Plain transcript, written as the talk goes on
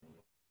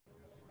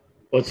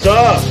What's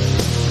up?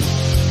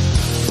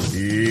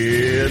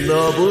 In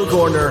the blue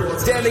corner,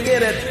 standing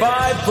in at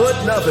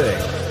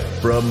 5'0",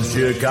 from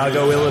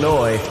Chicago,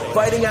 Illinois,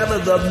 fighting out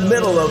of the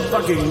middle of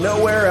fucking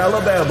nowhere,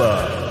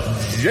 Alabama,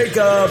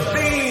 Jacob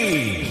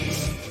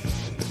Beans.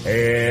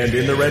 And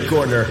in the red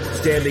corner,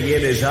 standing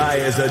in as high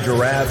as a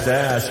giraffe's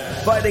ass,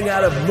 fighting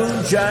out of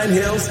Moonshine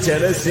Hills,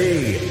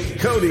 Tennessee,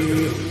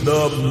 Cody,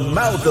 the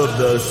mouth of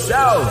the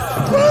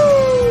South.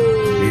 Woo!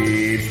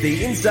 It's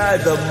the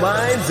Inside the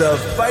Minds of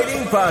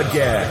Fighting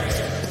podcast.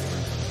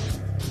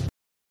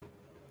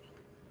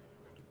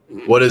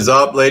 What is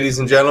up, ladies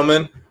and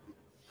gentlemen?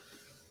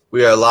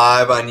 We are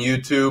live on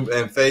YouTube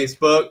and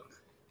Facebook.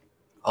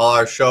 All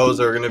our shows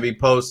are going to be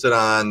posted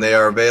on. They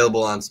are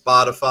available on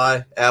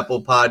Spotify,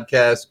 Apple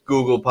Podcasts,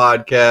 Google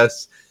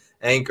Podcasts,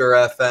 Anchor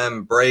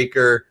FM,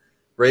 Breaker,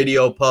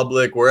 Radio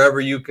Public, wherever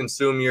you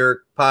consume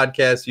your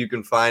podcasts, you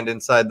can find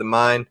Inside the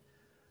Mind.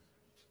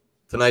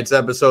 Tonight's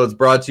episode is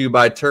brought to you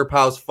by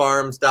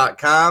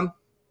TurpHouseFarms.com.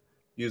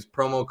 Use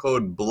promo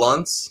code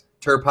BLUNTS,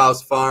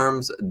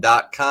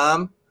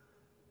 TurpHouseFarms.com,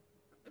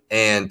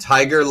 and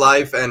Tiger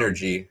Life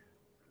Energy.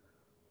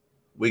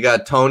 We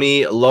got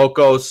Tony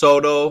Loco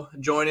Soto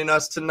joining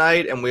us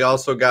tonight, and we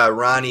also got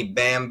Ronnie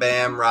Bam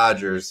Bam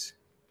Rogers.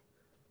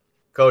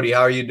 Cody,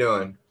 how are you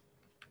doing?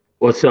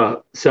 What's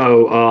up?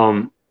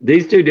 So,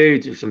 these two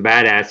dudes are some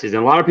badasses, and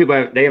a lot of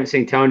people they haven't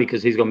seen Tony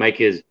because he's gonna make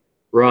his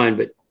run.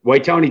 But the way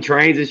Tony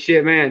trains and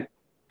shit, man,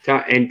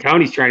 and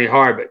Tony's training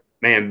hard. But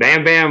man,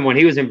 Bam Bam, when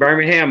he was in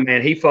Birmingham,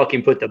 man, he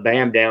fucking put the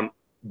Bam Bam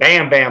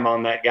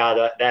on that guy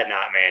that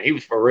night, man. He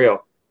was for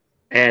real.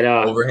 And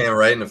overhand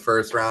right in the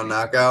first round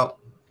knockout.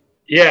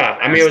 Yeah,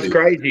 I mean, it was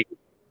crazy.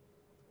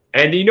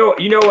 And you know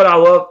what I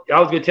love? I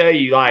was gonna tell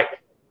you, like,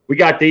 we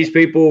got these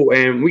people,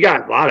 and we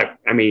got a lot of.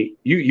 I mean,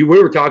 we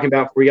were talking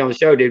about before we got on the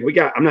show, dude.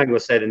 I'm not gonna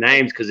say the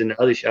names because in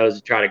the other shows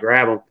to try to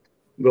grab them,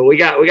 but we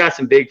got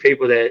some big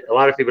people that a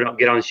lot of people don't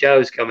get on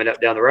shows coming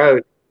up down the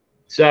road.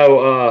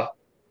 So,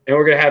 and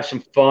we're gonna have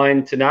some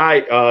fun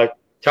tonight.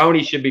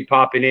 Tony should be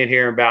popping in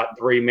here in about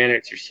 3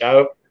 minutes or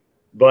so.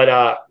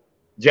 But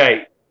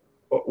Jay,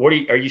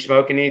 are you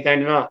smoking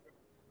anything tonight?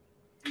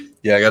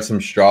 Yeah, I got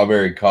some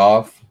strawberry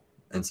cough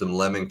and some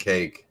lemon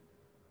cake.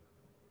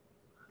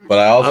 But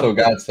I also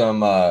got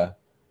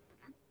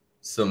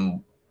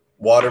some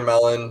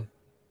watermelon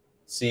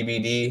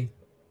CBD.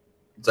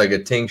 It's like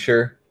a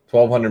tincture,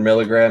 1,200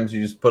 milligrams.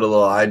 You just put a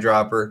little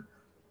eyedropper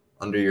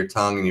under your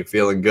tongue and you're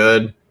feeling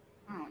good.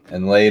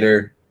 And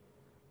later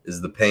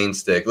is the pain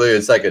stick. Look,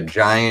 it's like a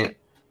giant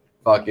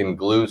fucking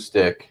glue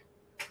stick.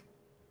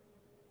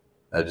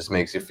 That just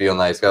makes you feel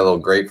nice. Got a little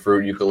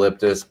grapefruit,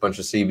 eucalyptus, bunch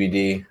of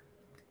CBD.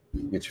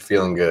 Get you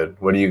feeling good.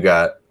 What do you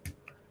got?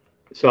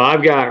 So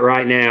I've got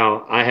right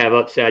now, I have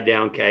upside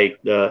down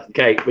cake, the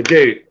cake. But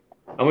dude,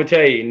 I'm going to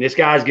tell you, and this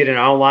guy's getting an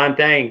online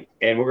thing,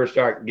 and we're going to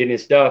start getting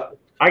his stuff.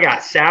 I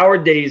got sour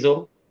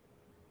diesel.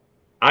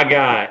 I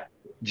got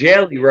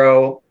jelly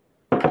roll.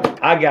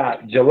 I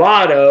got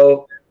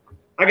gelato.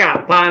 I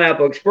got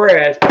Pineapple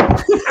Express. I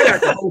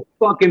got the whole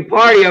fucking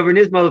party over in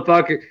this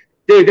motherfucker.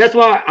 Dude, that's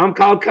why I'm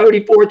called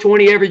Cody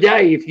 420 every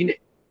day. If you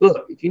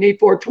need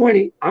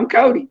 420, I'm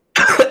Cody.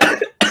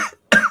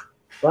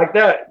 Like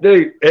that,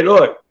 dude. And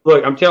look,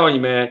 I'm telling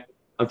you, man.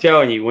 I'm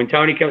telling you, when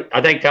Tony comes,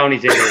 I think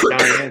Tony's in here.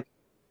 Tony in?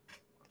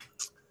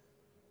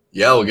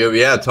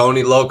 Yeah,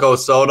 Tony Loco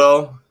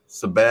Soto.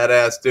 It's a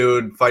badass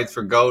dude. Fights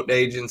for GOAT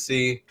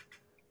Agency.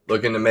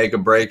 Looking to make a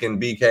break in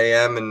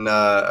BKM and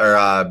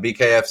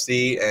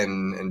BKFC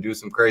and do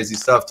some crazy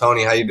stuff.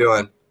 Tony, how you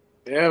doing?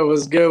 Yeah, it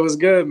was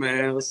good,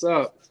 man. What's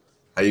up?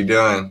 How you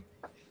doing?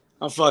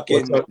 I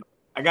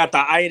got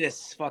the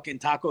itis, fucking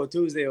Taco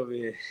Tuesday over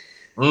here.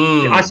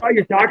 I saw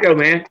your taco,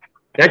 man.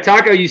 That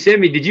taco you sent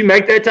me, did you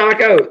make that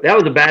taco? That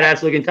was a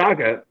badass looking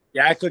taco.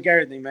 Yeah, I cook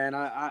everything, man.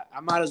 I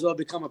might as well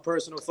become a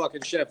personal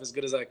fucking chef as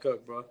good as I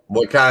cook, bro.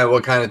 What kind of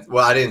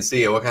well, I didn't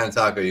see it. What kind of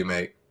taco you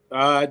make?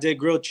 I did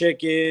grilled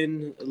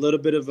chicken, a little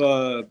bit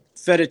of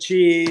feta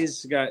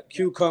cheese, got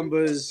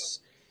cucumbers,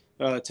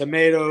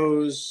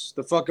 tomatoes,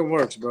 the fucking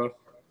works, bro.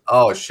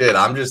 Oh shit,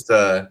 I'm just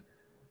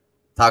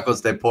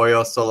tacos de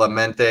pollo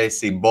solamente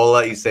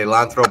cibola y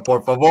cilantro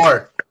por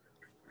favor.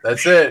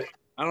 That's it.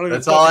 I don't even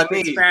That's all I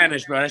need.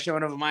 Spanish, bro. That's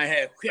showing over my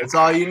head. That's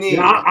all you need.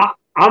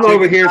 I'm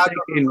over here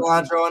thinking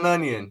cilantro and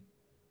onion.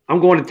 I'm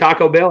going to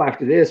Taco Bell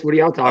after this. What are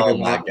y'all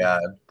talking about? Oh my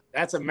god.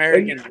 That's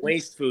American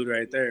waste food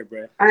right there,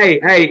 bro.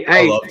 Hey.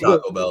 I love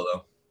Taco Bell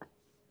though.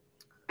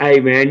 Hey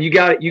man, you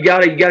got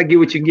to get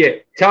what you can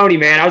get. Tony,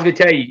 man, I was gonna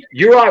tell you,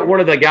 you're like one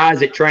of the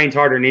guys that trains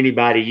harder than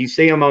anybody. You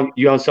see him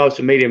on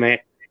social media, man.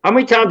 How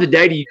many times a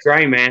day do you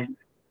train, man?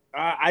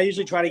 I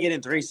usually try to get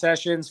in 3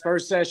 sessions.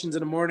 First session's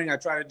in the morning. I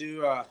try to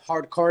do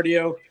hard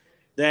cardio.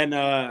 Then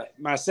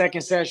my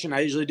second session,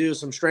 I usually do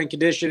some strength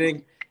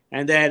conditioning.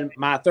 And then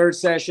my third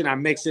session, I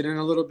mix it in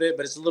a little bit,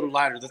 but it's a little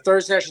lighter. The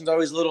third session's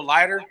always a little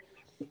lighter,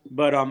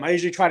 but I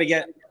usually try to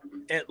get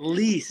at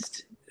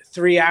least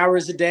 3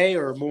 hours a day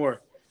or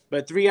more.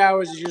 But 3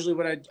 hours is usually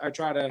what I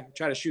try to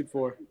shoot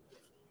for.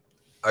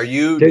 Do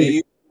you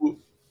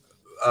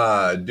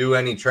do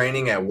any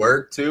training at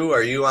work too?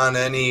 Are you on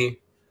any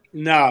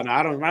No,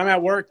 I don't. When I'm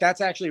at work,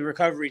 that's actually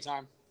recovery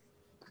time.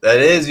 That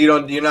is,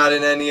 you're not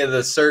in any of the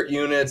CERT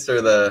units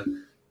or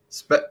the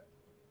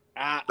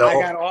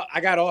I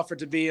got offered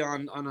to be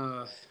on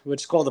a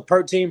what's called the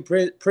PERT team,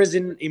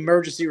 Prison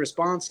Emergency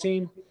Response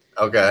Team.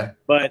 Okay.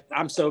 But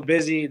I'm so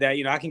busy that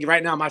I can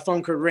right now my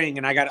phone could ring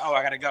and I got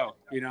to go.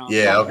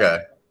 Yeah. Okay.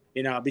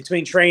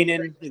 Between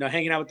training,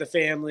 hanging out with the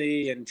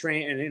family and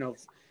getting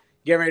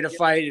ready to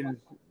fight and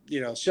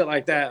shit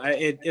like that.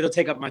 It'll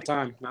take up my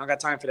time. I don't got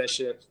time for that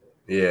shit.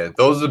 Yeah,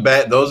 those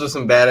are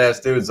some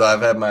badass dudes.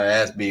 I've had my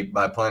ass beat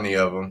by plenty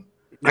of them.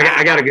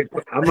 I got a good.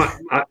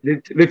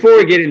 Before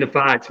we get into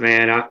fights,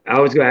 man, I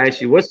was going to ask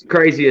you, what's the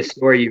craziest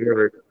story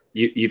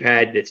you've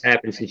had that's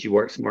happened since you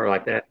worked somewhere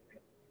like that?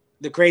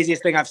 The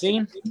craziest thing I've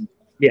seen?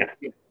 Yeah.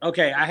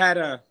 Okay, I had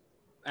a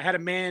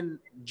man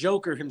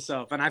Joker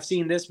himself, and I've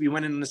seen this. We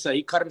went in the cell.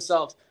 He cut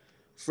himself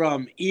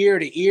from ear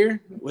to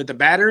ear with the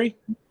battery.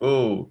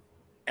 Ooh.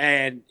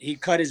 And he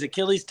cut his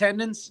Achilles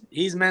tendons.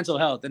 He's mental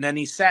health, and then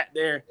he sat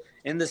there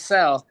in the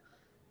cell,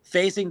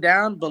 facing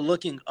down but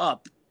looking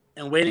up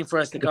and waiting for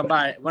us to come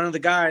by. One of the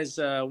guys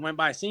went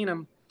by, seen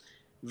him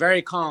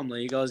very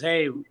calmly. He goes,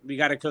 "Hey, we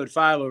got a code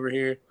 5 over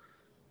here."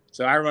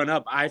 So I run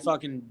up. I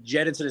fucking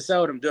jet into the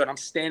cell with him. Dude, I'm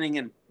standing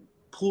in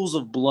pools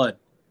of blood.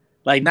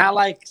 Like, not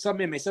like some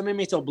inmates. Some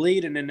inmates will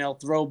bleed and then they'll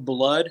throw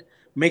blood,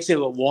 mix it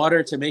with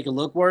water to make it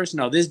look worse.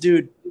 No, this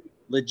dude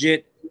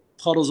legit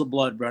puddles of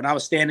blood, bro. And I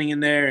was standing in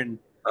there and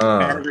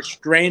I had to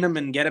restrain him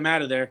and get him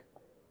out of there.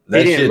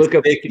 That shit's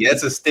sticky.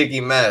 That's a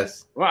sticky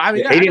mess. Well, I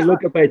mean, he didn't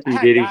look up at you,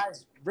 did he?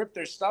 Guys rip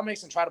their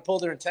stomachs and try to pull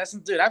their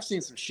intestines. Dude, I've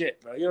seen some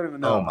shit, bro. You don't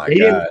even know. Oh, my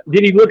God.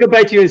 Did he look up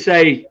at you and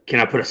say, "Can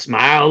I put a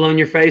smile on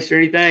your face or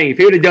anything?" If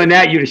he would have done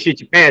that, you'd have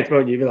shit your pants,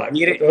 wouldn't you? You'd be like,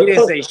 he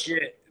didn't say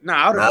shit. No,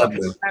 I would have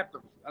fucking slapped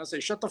him. I would say,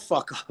 "Shut the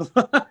fuck up."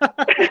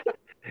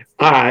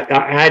 All right.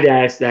 I had to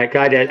ask that.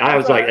 I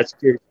was like, that's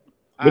curious.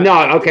 But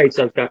no, okay.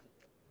 So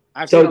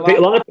a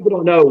lot of people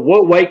don't know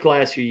what weight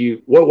class are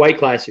you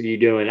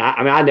doing?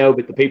 I mean, I know,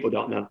 but the people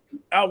don't know.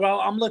 Oh, well,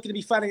 I'm looking to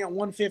be fighting at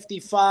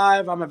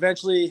 155. I'm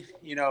eventually,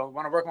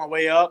 want to work my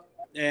way up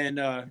and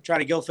try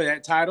to go for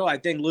that title. I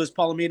think Luis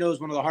Palomino is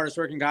one of the hardest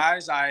working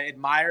guys. I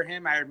admire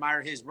him. I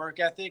admire his work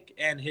ethic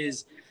and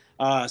his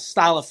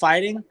style of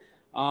fighting.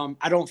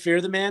 I don't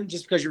fear the man.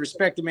 Just because you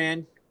respect the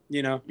man,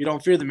 you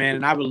don't fear the man.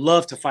 And I would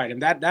love to fight him.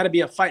 That'd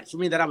be a fight for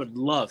me that I would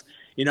love.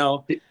 You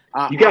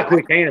got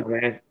quick hands,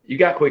 man. You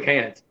got quick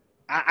hands.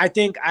 I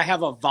think I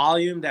have a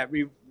volume that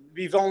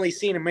we've only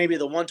seen in maybe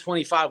the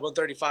 125,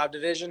 135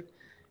 division.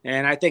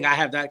 And I think I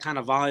have that kind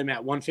of volume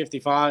at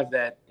 155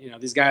 that,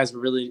 these guys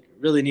really,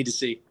 really need to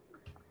see.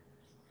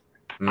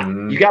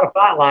 Mm-hmm. You got a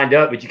fight lined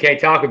up, but you can't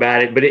talk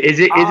about it. But is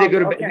it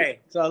going to be? Okay,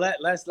 so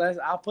let's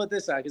I'll put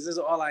this out because this is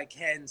all I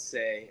can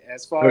say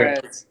as far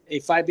as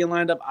a fight being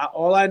lined up.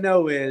 All I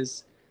know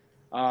is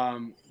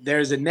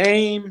there's a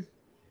name,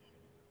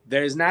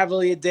 there's not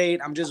really a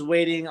date. I'm just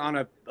waiting on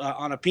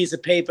a piece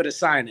of paper to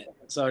sign it.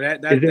 So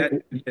that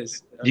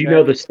is. Okay? Do you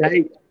know the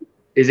state?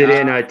 Is it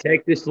in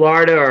Texas,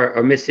 Florida,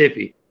 or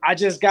Mississippi? I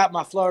just got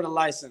my Florida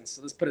license.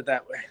 So let's put it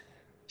that way.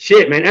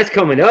 Shit, man, that's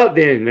coming up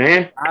then,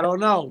 man. I don't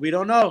know. We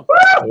don't know.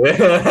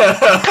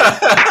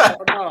 I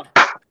don't know.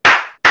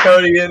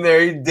 Cody in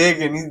there, he's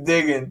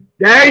digging.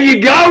 There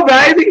you go,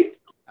 baby.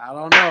 I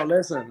don't know.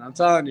 Listen, I'm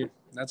telling you,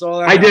 that's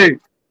all I do.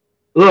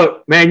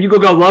 Look, man, you go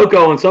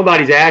loco on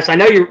somebody's ass. I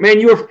know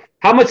you were.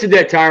 How much did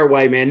that tire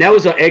weigh, man? That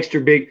was an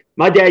extra big.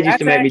 My dad used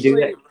to make me do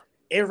that.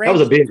 That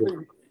was a big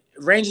one.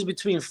 It ranges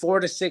between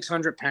 400 to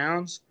 600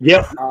 pounds.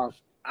 Yep.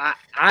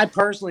 I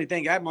personally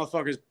think that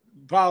motherfucker's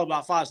probably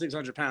about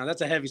 500-600 pounds.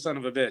 That's a heavy son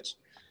of a bitch.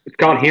 It's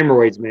called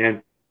hemorrhoids,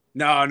 man.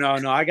 No.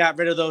 I got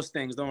rid of those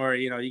things. Don't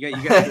worry. You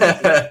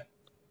got.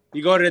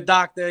 You go to the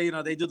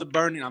doctor. They do the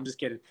burning. I'm just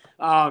kidding.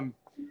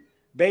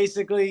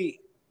 Basically,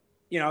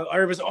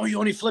 everybody's, "Oh, you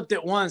only flipped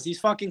it once." These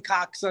fucking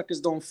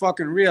cocksuckers don't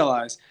fucking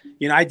realize.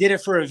 I did it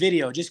for a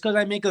video. Just because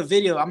I make a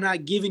video, I'm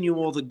not giving you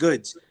all the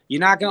goods.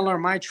 You're not going to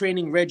learn my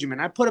training regimen.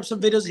 I put up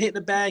some videos, hitting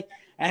the bag.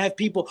 I have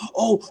people,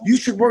 "Oh, you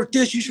should work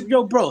this. You should."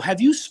 Yo, bro,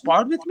 have you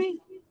sparred with me?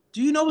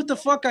 Do you know what the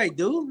fuck I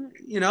do?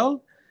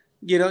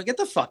 Get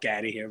the fuck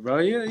out of here,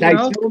 bro.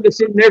 Tell them to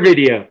send their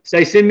video.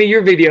 Say, "Send me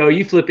your video.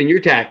 You flipping your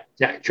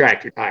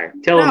tractor tire."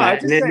 Tell them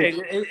that.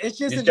 It's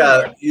just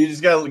you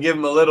just got to give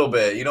them a little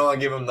bit. You don't want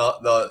to give them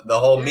the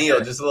whole meal,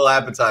 just a little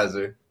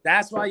appetizer.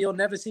 That's why you'll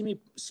never see me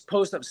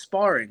post up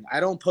sparring. I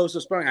don't post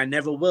up sparring. I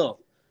never will.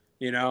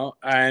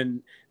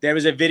 And there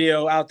was a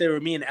video out there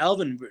with me and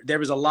Elvin. There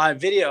was a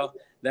live video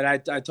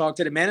that I talked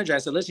to the manager. I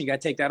said, "Listen, you got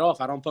to take that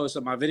off. I don't post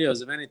up my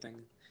videos of anything.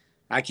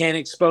 I can't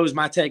expose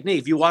my technique.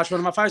 If you watch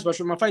one of my fights,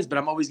 but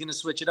I'm always going to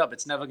switch it up.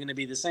 It's never going to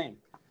be the same."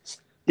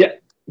 Yeah,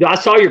 I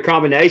saw your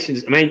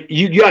combinations. I mean,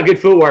 you got good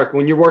footwork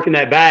when you're working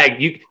that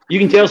bag. You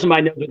can tell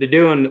somebody knows what they're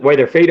doing, the way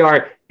their feet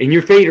are, and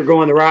your feet are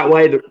going the right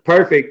way. They're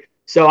perfect.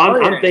 So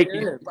I'm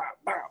thinking. Yeah.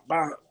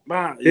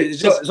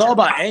 It's all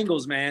about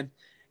angles, man.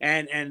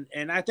 And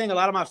I think a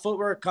lot of my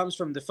footwork comes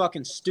from the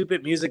fucking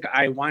stupid music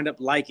I wind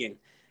up liking.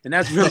 And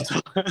that's real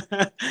talk.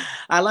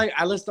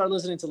 I start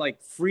listening to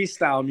like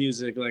freestyle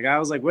music. Like I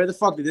was like, where the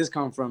fuck did this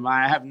come from?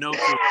 I have no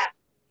clue.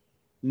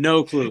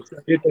 No clue.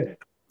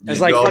 It's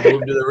like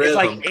fucking, it's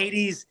like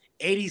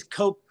 80s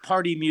coke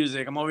party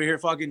music. I'm over here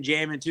fucking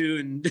jamming too,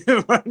 and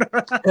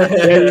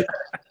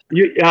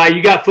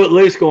you got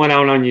Footloose going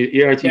on you.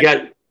 You know, you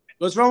got.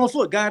 What's wrong with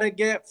foot? Gotta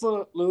get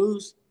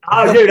Footloose.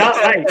 Oh, dude,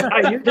 hey,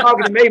 you're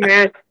talking to me,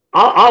 man.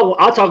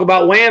 I'll talk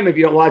about Wham if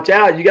you don't watch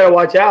out. You got to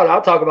watch out.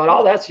 I'll talk about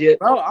all that shit.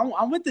 Bro,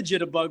 I'm with the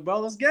jitterbug, bro.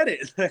 Let's get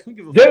it.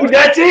 Dude,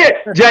 that's it.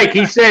 Jake,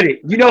 he said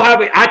it. You know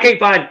how I can't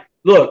find.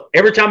 Look,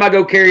 every time I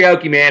go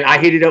karaoke, man, I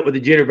hit it up with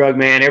the jitterbug,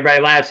 man.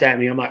 Everybody laughs at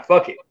me. I'm like,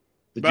 fuck it.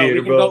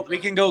 Bro, we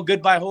can go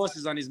goodbye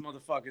horses on these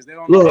motherfuckers. They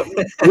don't look.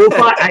 We'll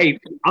fight. Hey,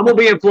 I'm gonna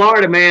be in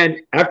Florida, man.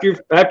 After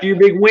your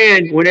big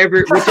win,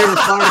 whichever Florida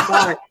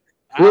fight,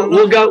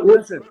 we'll go.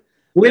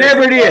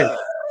 Whenever it is.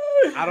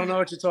 I don't know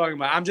what you're talking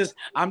about. I'm just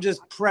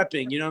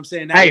prepping. You know what I'm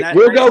saying?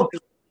 We'll go.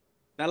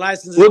 That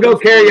license. We'll go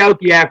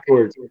karaoke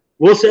afterwards.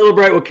 We'll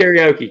celebrate with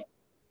karaoke.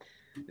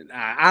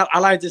 I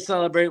like to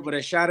celebrate with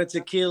a shot of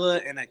tequila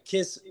and a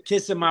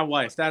kissing my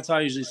wife. That's how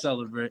I usually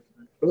celebrate.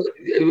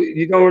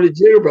 You go to the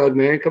jitterbug,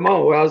 man. Come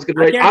on. I was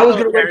gonna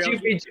let you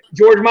be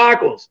George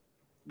Michaels.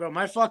 Bro,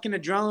 my fucking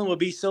adrenaline will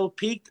be so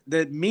peaked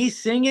that me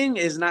singing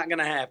is not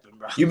gonna happen,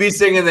 bro. You be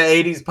singing the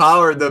 80s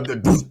power, the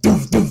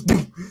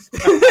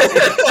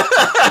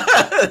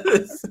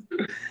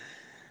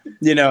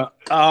you know,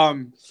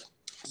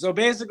 so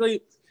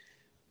basically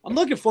I'm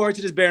looking forward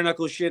to this bare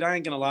knuckle shit. I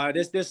ain't gonna lie.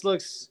 This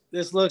looks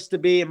to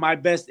be in my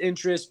best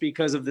interest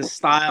because of the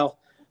style.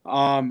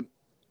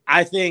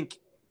 I think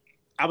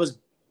I was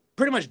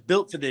pretty much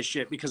built for this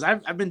shit because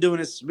I've been doing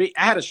this. I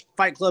had a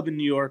fight club in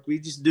New York. We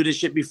used to do this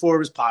shit before it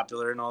was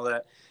popular and all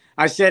that.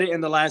 I said it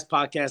in the last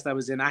podcast I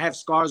was in. I have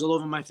scars all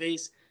over my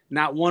face.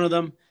 Not one of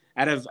them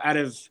out of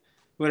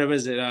what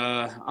was it?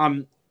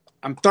 I'm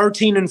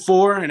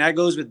 13-4, and that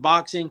goes with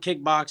boxing,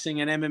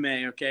 kickboxing, and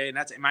MMA. Okay, and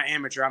that's my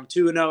amateur. I'm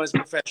 2-0 as a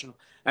professional.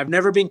 I've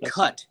never been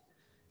cut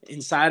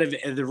inside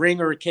of the ring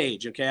or a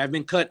cage. Okay, I've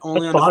been cut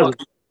only on the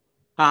fucking.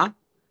 Huh?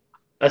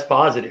 That's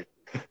positive.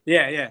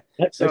 Yeah.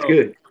 That's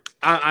good.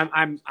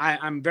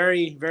 I'm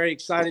very, very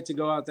excited to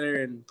go out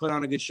there and put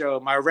on a good show.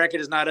 My record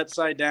is not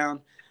upside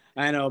down.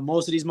 I know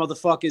most of these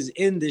motherfuckers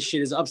in this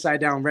shit is upside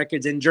down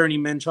records and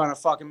journeymen trying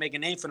to fucking make a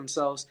name for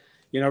themselves.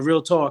 You know,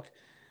 real talk.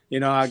 You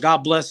know, God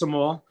bless them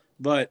all,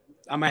 but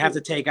I might have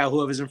to take out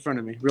whoever's in front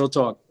of me. Real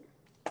talk.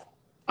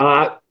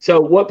 So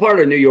what part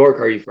of New York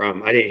are you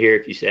from? I didn't hear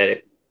if you said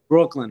it.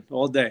 Brooklyn,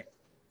 all day.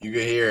 You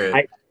can hear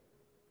it.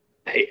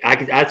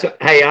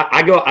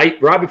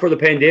 Right before the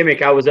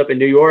pandemic, I was up in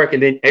New York,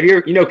 and then have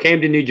you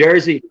Camden, New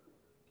Jersey?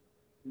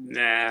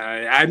 Nah,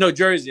 I know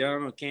Jersey. I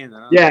don't know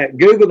Camden. Yeah,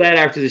 Google that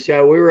after the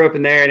show. We were up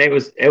in there, and it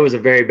was a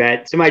very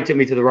bad. Somebody took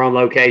me to the wrong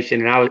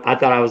location, and I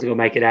thought I was gonna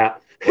make it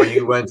out. Well,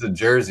 you went to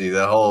Jersey.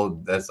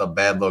 That's a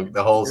bad look.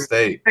 The whole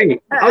state. Hey,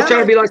 I was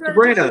trying to be like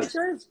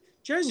Sopranos.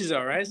 Jersey's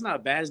all right. It's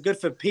not bad. It's good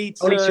for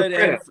pizza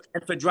and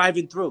for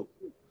driving through.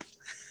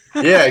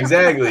 Yeah,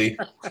 exactly.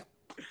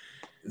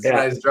 It's a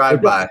nice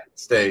drive-by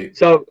state.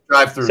 So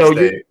drive-through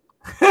state.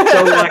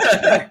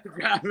 I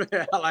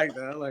like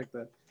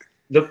that.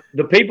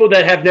 The people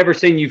that have never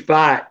seen you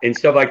fight and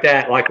stuff like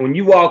that, like when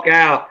you walk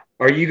out,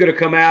 are you going to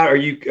come out? Are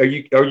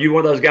you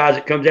one of those guys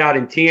that comes out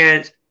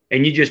intense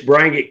and you just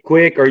bring it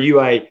quick? Are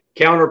you a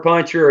counter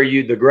puncher? Are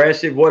you the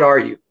aggressive? What are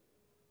you?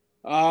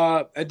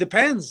 It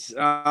depends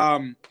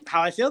how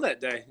I feel that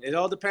day. It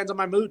all depends on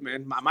my mood,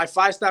 man. My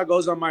fight style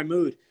goes on my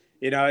mood.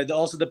 You know, it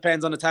also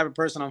depends on the type of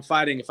person I'm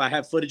fighting. If I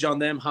have footage on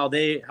them, how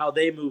they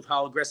move,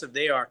 how aggressive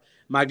they are,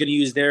 am I going to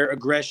use their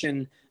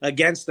aggression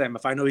against them?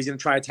 If I know he's going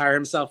to try to tire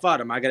himself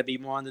out, am I going to be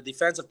more on the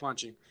defensive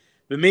punching?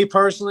 But me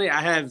personally,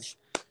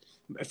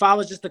 if I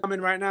was just to come in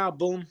right now,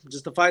 boom,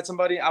 just to fight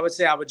somebody, I would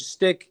say I would just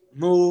stick,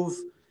 move,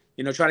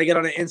 you know, try to get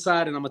on the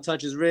inside, and I'm going to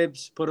touch his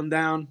ribs, put him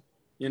down,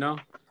 you know.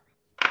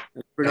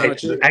 That's pretty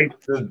much it.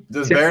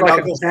 Does bare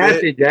knuckle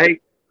fit?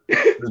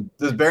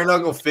 Does bare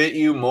knuckle fit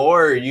you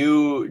more? Do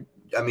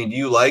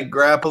you like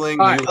grappling?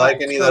 Do you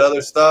like any of that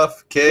other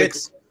stuff?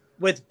 Kicks?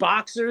 With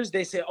boxers,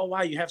 they say, oh,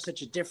 wow, you have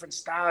such a different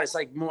style. It's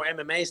like more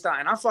MMA style.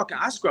 And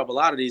I scrub a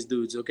lot of these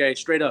dudes, okay,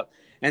 straight up.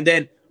 And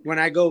then when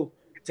I go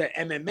to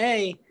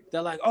MMA,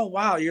 they're like, oh,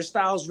 wow, your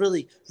style's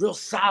really real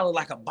solid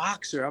like a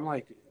boxer. I'm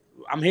like,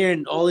 I'm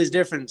hearing all these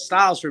different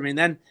styles from me. And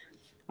then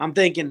I'm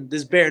thinking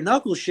this bare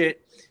knuckle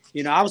shit,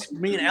 you know,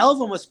 me and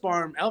Elvin was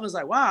sparring. Elvin's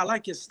like, wow, I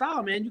like his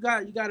style, man. You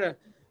got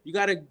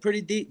a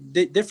pretty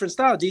different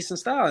style, decent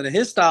style. And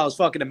his style is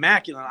fucking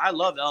immaculate. I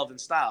love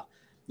Elvin's style.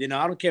 You know,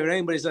 I don't care what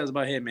anybody says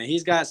about him, man.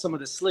 He's got some of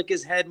the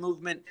slickest head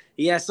movement.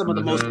 He has some of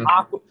the most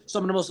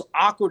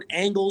awkward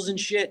angles and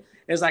shit.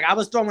 It's like I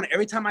was throwing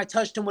every time I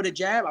touched him with a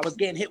jab, I was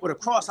getting hit with a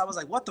cross. I was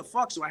like, what the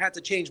fuck? So I had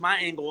to change my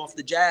angle off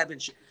the jab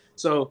and shit.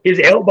 So his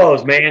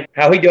elbows, man,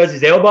 how he does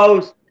his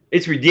elbows,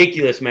 it's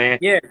ridiculous, man.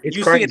 Yeah, it's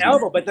you crazy. See an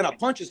elbow, but then a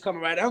punch is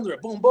coming right under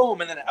it, boom,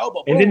 boom, and then an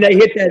elbow, boom. And then they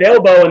hit that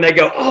elbow and they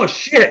go, oh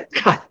shit.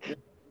 God.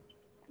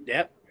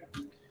 Yep.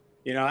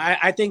 You know,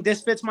 I think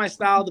this fits my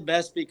style the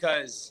best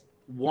because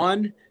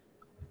one,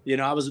 You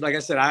know, I was like I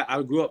said,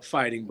 I grew up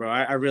fighting, bro.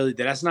 I really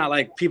did. That's not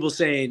like people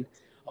saying,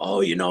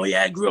 "Oh, you know,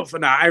 yeah, I grew up for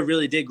that." I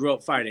really did grow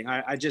up fighting.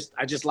 I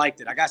just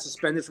liked it. I got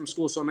suspended from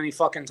school so many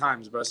fucking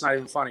times, bro. It's not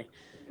even funny.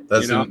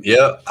 That's you know?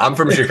 Yeah. I'm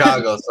from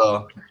Chicago,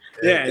 so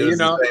yeah, it was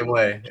the same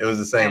way. It was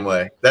the same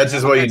way. That's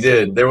just what you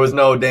did. There was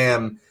no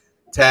damn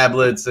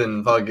tablets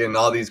and fucking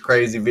all these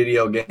crazy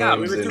video games. Yeah,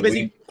 we were too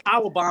busy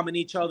power bombing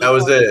each other. That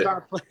was it.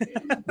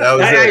 That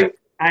was it.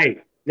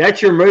 Hey,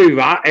 that's your move.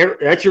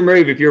 That's your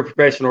move if you're a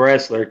professional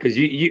wrestler, because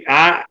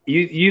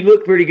you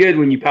look pretty good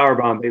when you power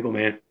bomb people,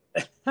 man.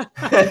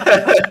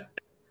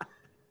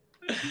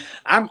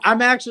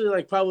 I'm actually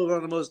like probably one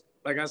of the most,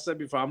 like I said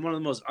before, I'm one of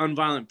the most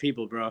unviolent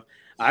people, bro.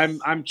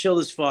 I'm chill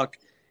as fuck.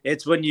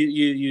 It's when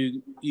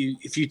you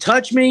if you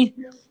touch me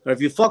or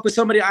if you fuck with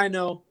somebody I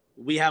know,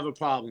 we have a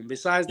problem.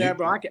 Besides that,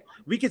 bro,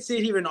 we could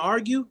sit here and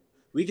argue.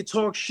 We could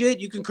talk shit.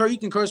 You can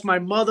curse my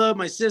mother,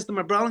 my sister,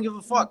 my brother. I don't give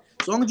a fuck.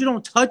 As long as you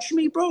don't touch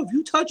me, bro. If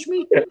you touch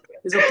me,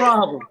 there's a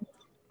problem.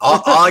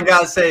 All I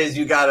gotta say is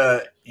you got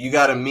a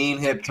mean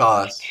hip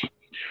toss.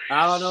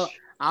 I don't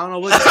know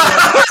what.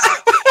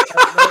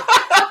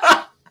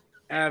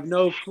 I have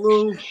no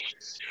clue.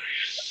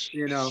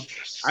 You know,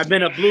 I've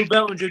been a blue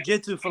belt in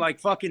jiu-jitsu for like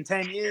fucking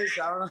 10 years.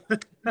 I don't know.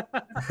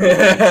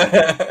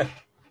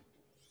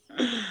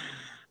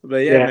 But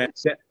yeah, man.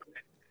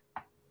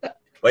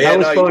 But yeah, that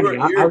was funny.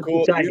 You're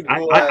cool. I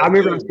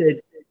remember I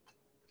said.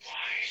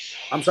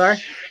 I'm sorry.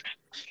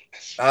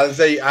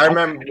 I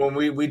remember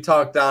when we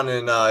talked down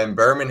in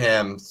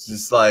Birmingham. It's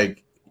just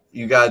like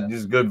you got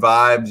just good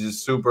vibes,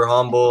 just super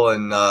humble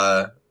and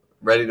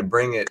ready to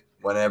bring it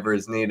whenever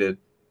it's needed.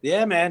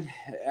 Yeah, man.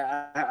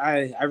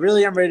 I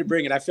really am ready to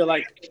bring it. I feel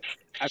like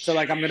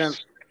I'm gonna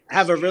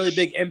have a really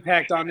big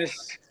impact on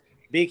this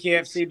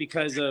BKFC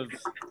because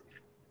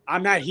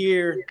I'm not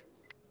here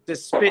to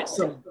spit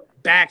some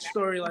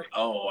backstory like,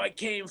 oh, I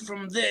came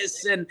from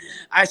this and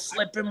I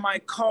slept in my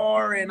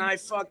car and I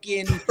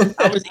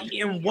was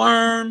eating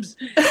worms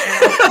and I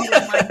was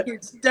eating my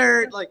kids'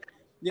 dirt. Like,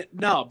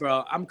 no,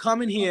 bro. I'm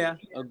coming here,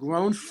 a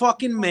grown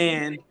fucking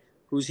man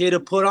who's here to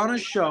put on a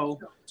show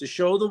to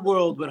show the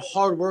world what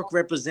hard work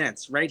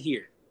represents right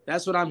here.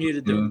 That's what I'm here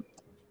to do. Mm-hmm.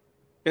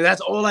 And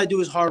that's all I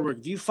do is hard work.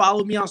 If you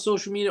follow me on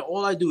social media,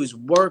 all I do is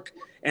work.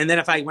 And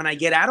then when I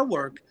get out of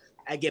work,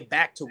 I get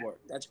back to work.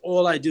 That's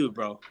all I do,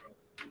 bro.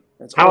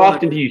 How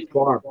often do you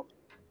spar?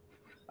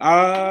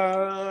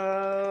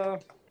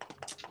 About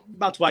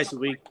twice a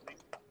week.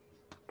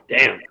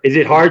 Damn. Is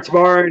it hard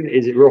sparring?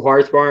 Is it real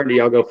hard sparring? Do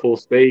y'all go full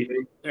speed?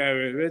 Yeah,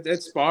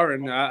 it's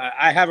sparring.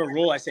 I have a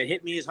rule. I say,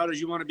 hit me as hard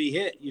as you want to be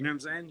hit. You know what I'm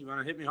saying? You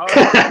want to hit me hard?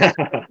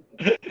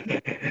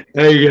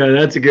 There you go.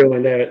 That's a good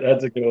one there.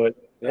 That's a good one.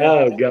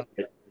 Oh, God.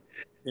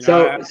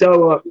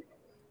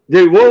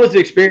 Dude, what was the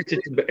experience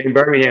in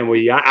Birmingham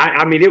with you?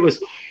 I mean, it was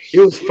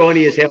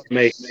funny as hell to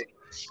me.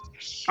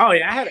 Oh,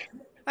 yeah.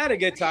 I had a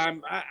good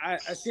time. I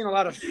seen a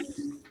lot of can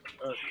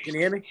you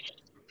hear me?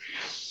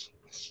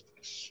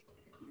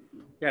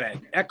 Got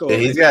an echo.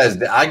 Yeah,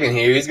 I can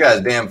hear you. He's got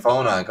his damn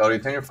phone on. Cody,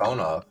 turn your phone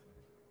off.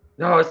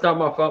 No, it's not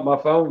my phone. My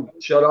phone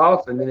shut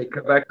off and then it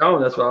cut back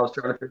on. That's why I was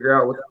trying to figure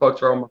out what the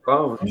fuck's wrong with my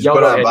phone. Just put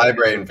it on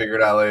vibrate and figure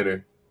it out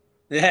later.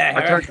 Yeah,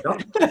 I turned it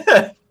on.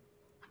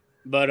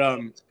 But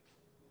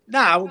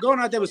going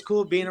out there was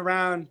cool. Being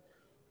around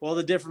all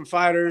the different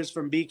fighters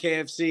from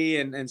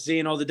BKFC and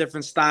seeing all the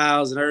different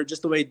styles and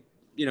just the way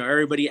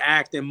everybody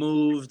acted and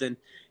moved, and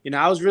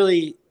I was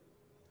really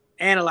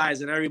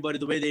analyzing everybody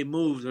the way they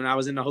moved when I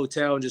was in the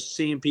hotel and just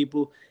seeing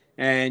people,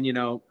 and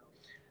I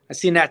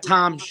seen that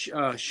Tom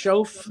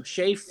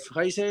Shafe,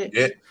 how you say it?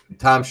 Yeah,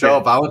 Tom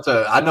Shafe.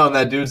 I known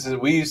that dude since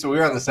we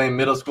were on the same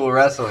middle school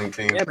wrestling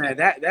team. Yeah, man,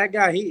 that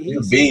guy he's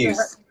a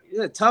beast. He's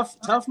a tough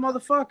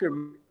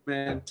motherfucker,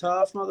 man,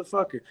 tough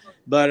motherfucker.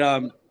 But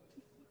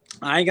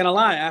I ain't gonna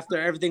lie. After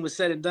everything was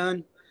said and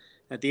done,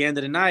 at the end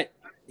of the night,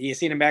 he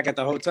seen him back at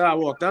the hotel. I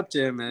walked up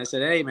to him and I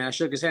said, "Hey, man," I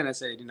shook his hand. I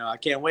said, "I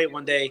can't wait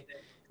one day.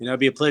 It'd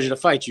be a pleasure to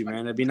fight you,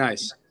 man. It'd be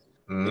nice,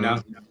 And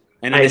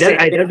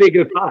that'd be a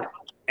good fight."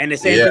 And the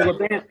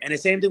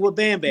same thing with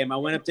Bam Bam. I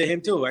went up to him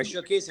too. I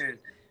shook his hand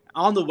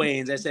on the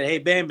weigh-ins. I said, "Hey,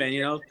 Bam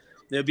Bam,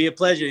 it'd be a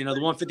pleasure, the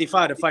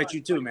 155 to fight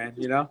you too, man.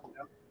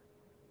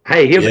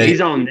 Hey,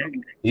 he's on.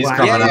 He's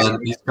coming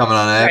on. He's coming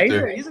on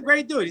after. He's a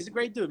great dude. He's a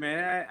great dude,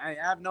 man. I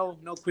have no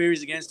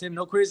queries against him.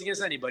 No queries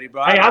against anybody,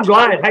 bro. Hey, I'm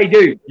glad. Hey,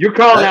 dude, you're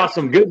calling out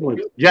some good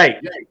ones, Jake.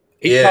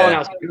 He's calling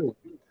out some good ones.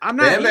 I'm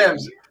not. Bam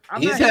Bam's.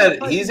 He's had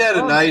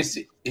a nice.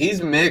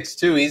 He's mixed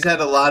too. He's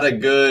had a lot of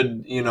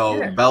good,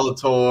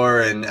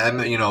 Bellator and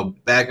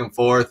back and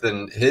forth,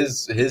 and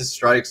his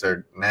strikes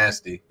are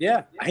nasty.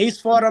 Yeah, he's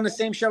fought on the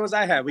same show as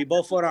I have. We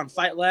both fought on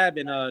Fight Lab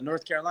in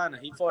North Carolina.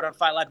 He fought on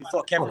Fight Lab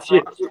before Kevin.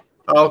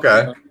 Oh,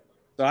 okay.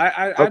 So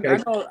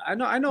I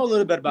know a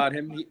little bit about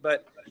him,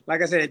 but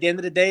like I said, at the end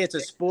of the day, it's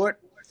a sport.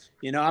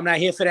 I'm not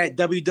here for that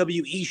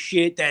WWE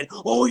shit. I'm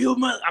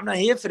not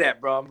here for that,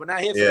 bro. We're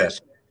not here for that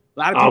shit. A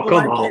lot of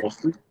people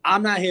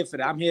I'm not here for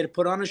that. I'm here to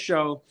put on a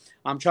show.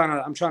 I'm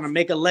trying to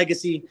make a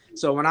legacy.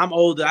 So when I'm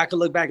older, I can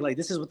look back like,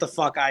 this is what the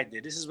fuck I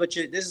did. This is what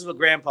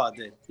Grandpa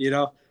did.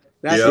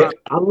 I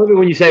love it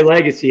when you say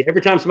legacy.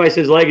 Every time somebody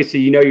says legacy,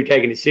 you know you're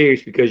taking it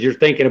serious because you're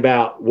thinking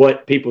about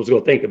what people's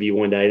going to think of you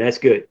one day. And that's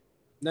good.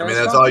 I mean,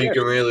 that's all you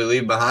can really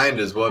leave behind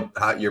is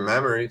your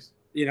memories.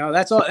 You know,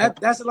 that's all.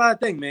 That's a lot of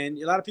things, man.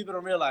 A lot of people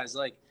don't realize,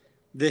 like,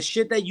 the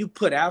shit that you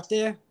put out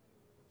there.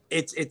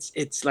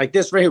 It's like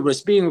this right here.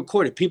 It's being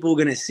recorded. People are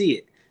gonna see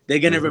it. They're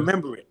gonna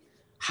remember it.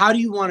 How do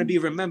you want to be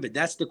remembered?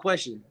 That's the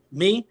question.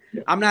 Me,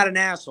 I'm not an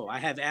asshole. I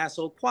have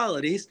asshole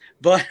qualities,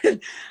 but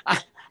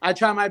I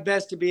try my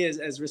best to be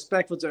as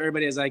respectful to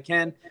everybody as I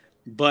can.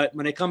 But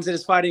when it comes to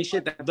this fighting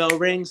shit, that bell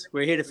rings.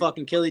 We're here to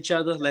fucking kill each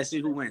other. Let's see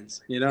who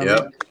wins. You know what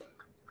I mean?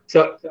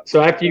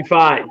 So after you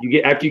fight,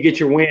 after you get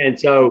your win.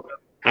 So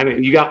I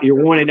mean, you're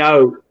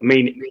 1-0. I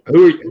mean,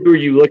 who are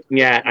you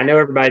looking at? I know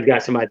everybody's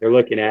got somebody they're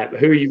looking at, but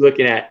who are you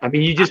looking at? I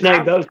mean, you just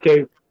named those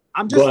two.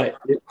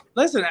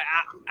 Listen.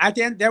 At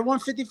the end, they're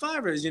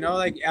 155ers. You know,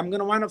 like I'm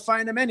gonna wind up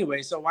fighting them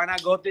anyway. So why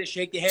not go up there,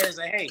 shake your head, and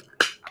say, "Hey,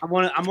 I'm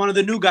one of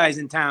the new guys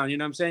in town." You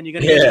know what I'm saying? You're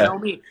gonna get to know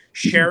me,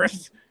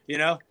 Sheriff. You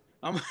know.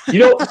 You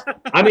know,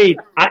 I mean,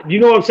 you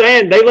know what I'm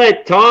saying? They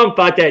let Tom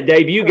fight that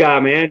debut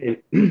guy, man,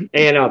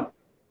 and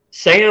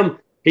Sam.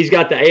 He's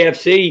got the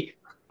AFC.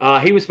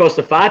 He was supposed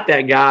to fight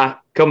that guy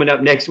coming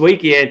up next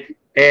weekend,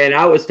 and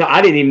I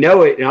didn't even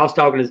know it. And I was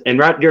talking and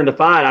right during the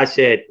fight, I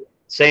said,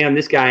 "Sam,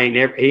 this guy he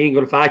ain't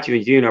gonna fight you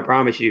in June. I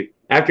promise you."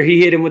 After he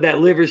hit him with that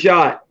liver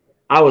shot,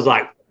 I was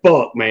like,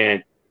 "Fuck,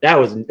 man, that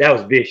was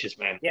vicious,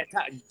 man." Yeah,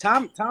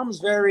 Tom's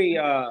very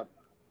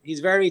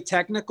he's very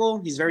technical.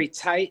 He's very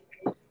tight.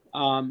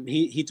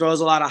 He throws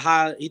a lot of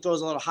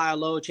high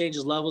low,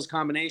 changes levels,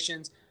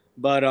 combinations,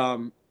 but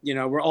you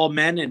know, we're all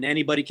men and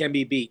anybody can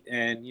be beat.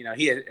 And, you know,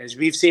 as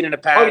we've seen in the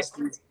past,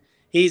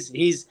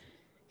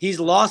 he's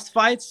lost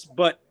fights,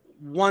 but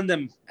won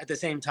them at the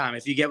same time.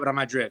 If you get what on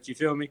my drift, you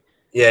feel me?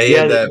 Yeah, he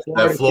had that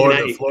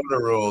Florida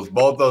rules.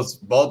 Both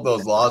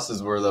those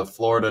losses were the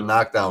Florida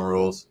knockdown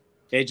rules.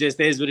 It just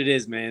is what it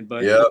is, man.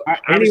 But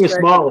and he was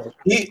smaller.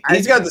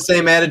 He's got the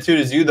same attitude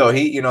as you, though.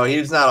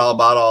 He's not all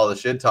about all the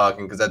shit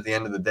talking because at the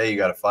end of the day, you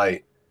got to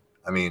fight.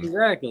 I mean,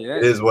 exactly.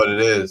 It is what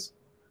it is.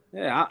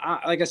 Yeah,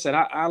 like I said,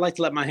 I like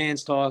to let my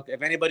hands talk.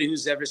 If anybody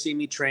who's ever seen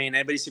me train,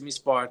 anybody seen me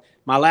spar,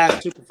 my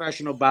last 2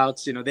 professional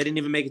bouts, you know, they didn't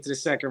even make it to the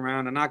second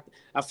round.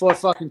 I fought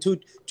fucking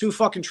two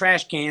fucking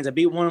trash cans. I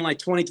beat one in like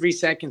 23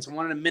 seconds,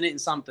 one in a minute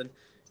and something.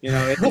 You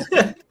know,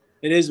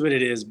 it is what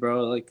it is,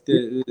 bro. Like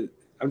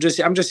I'm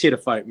just here to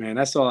fight, man.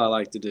 That's all I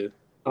like to do.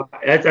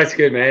 That's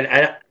good, man.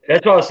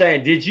 That's what I was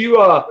saying. Did you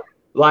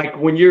like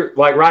when you're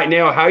like right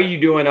now? How are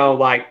you doing?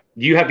 Like,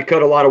 do you have to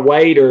cut a lot of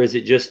weight, or is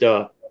it just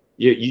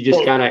You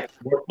just kind of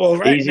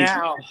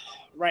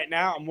right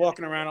now I'm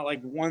walking around at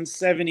like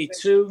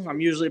 172.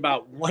 I'm usually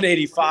about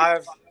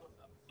 185.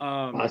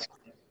 That's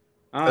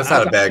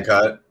not a bad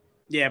cut.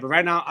 Yeah, but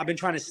right now I've been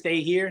trying to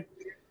stay here,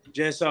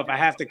 just so if I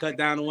have to cut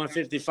down to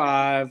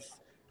 155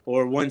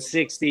 or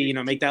 160, you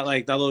know, make that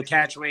like that little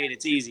catch weight.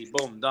 It's easy.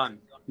 Boom, done.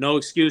 No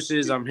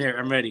excuses. I'm here.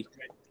 I'm ready.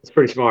 It's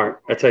pretty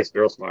smart. That takes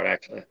real smart,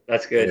 actually.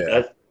 That's good.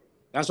 Yeah.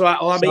 That's why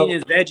all I'm eating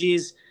is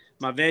veggies.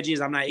 My veggies,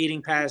 I'm not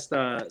eating past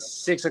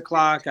 6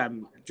 o'clock.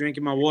 I'm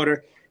drinking my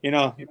water. You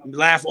know,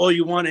 laugh all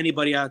you want,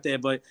 anybody out there,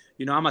 but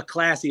you know, I'm a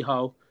classy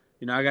hoe.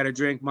 You know, I got to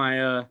drink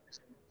my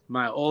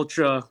my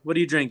ultra. What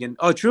are you drinking?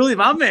 Oh, Truly,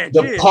 my man.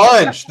 The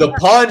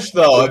punch,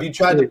 though. Have you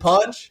tried the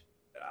punch?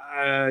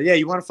 Yeah,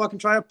 you want to fucking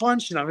try a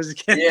punch? And I was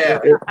kidding. Yeah.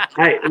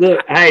 Hey,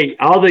 look, hey,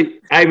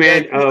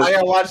 man. I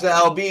gotta watch the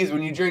LBs.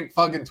 When you drink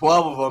fucking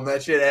 12 of them,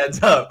 that shit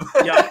adds up.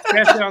 Yeah,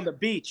 especially on the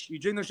beach. You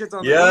drink those shits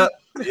on the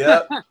beach.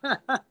 Yeah.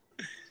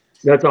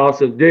 That's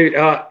awesome, dude.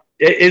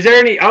 Is there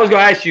any? I was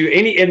gonna ask you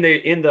any in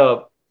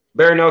the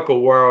bare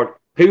knuckle world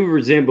who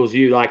resembles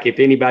you? Like, if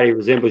anybody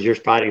resembles your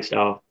fighting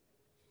style.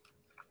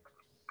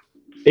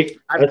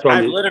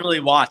 I've literally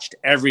watched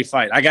every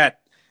fight. I got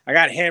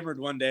hammered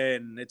one day,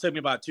 and it took me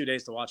about 2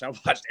 days to watch. I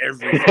watched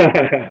every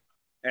fight.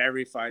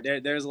 Every fight.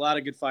 There's a lot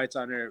of good fights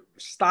on there.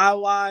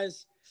 Style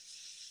wise,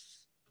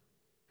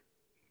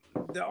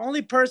 the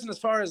only person as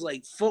far as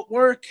like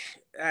footwork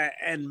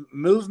and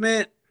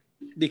movement.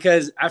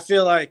 Because I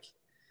feel like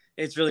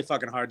it's really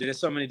fucking hard, dude. There's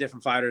so many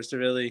different fighters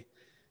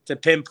to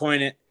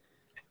pinpoint it.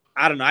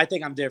 I don't know. I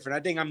think I'm different.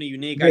 I think I'm the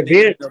unique. I don't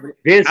think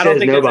there's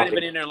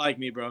anybody in there like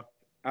me, bro.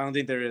 I don't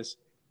think there is.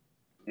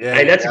 Yeah,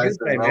 hey, that's a good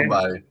thing,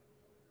 man.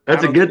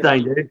 That's a good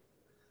thing, dude.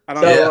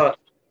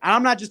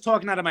 I'm not just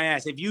talking out of my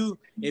ass. If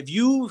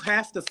you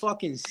have to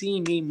fucking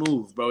see me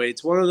move, bro,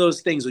 it's one of those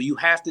things where you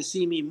have to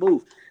see me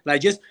move.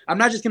 Like, I'm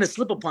not just gonna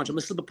slip a punch. I'm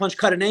gonna slip a punch,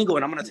 cut an angle,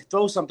 and I'm gonna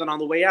throw something on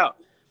the way out.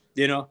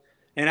 You know.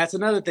 And that's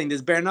another thing.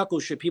 This bare knuckle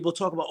shit. People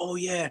talk about, oh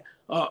yeah,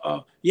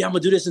 I'm gonna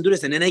do this, and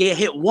then they get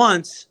hit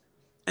once,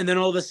 and then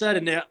all of a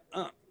sudden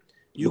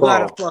you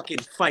gotta fucking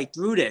fight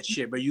through that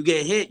shit. But you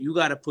get hit, you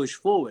gotta push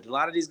forward. A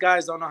lot of these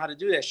guys don't know how to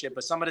do that shit.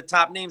 But some of the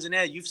top names in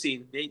there you've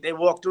seen, they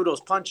walk through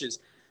those punches.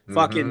 Mm-hmm.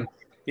 Fucking,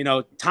 you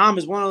know, Tom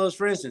is one of those.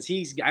 For instance,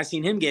 I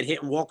seen him get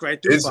hit and walk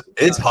right through.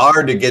 It's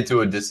hard to get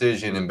to a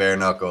decision in bare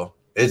knuckle.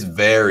 It's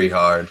very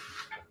hard.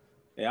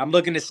 Yeah, I'm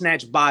looking to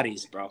snatch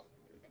bodies, bro.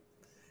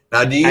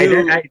 Now, do you?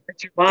 Hey,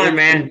 that's your line,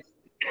 man.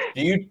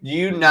 Do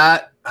you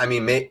not? I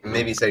mean,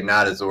 maybe say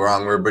not is the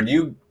wrong word, but do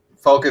you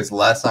focus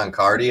less on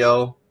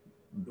cardio?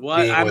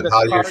 What? I'm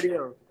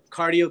the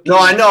cardio. No,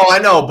 I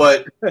know,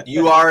 but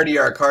you already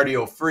are a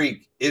cardio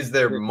freak. Is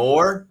there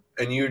more?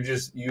 And you're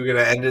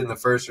gonna end it in the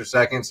first or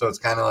second, so it's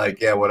kind of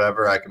like, yeah,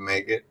 whatever, I can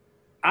make it.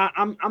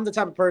 I'm the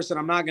type of person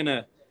I'm not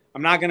gonna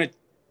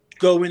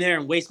go in there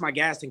and waste my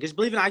gas tank. Because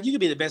believe it or not, you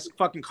could be the best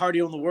fucking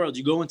cardio in the world.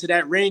 You go into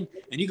that ring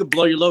and you could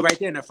blow your load right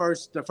there in the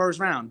first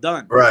round.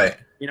 Done. Right.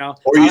 You know.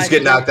 Or you just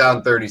get knocked down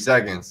in 30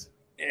 seconds.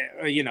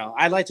 You know,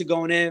 I like to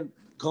go in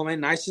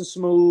nice and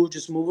smooth,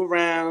 just move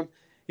around.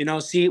 You know,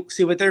 see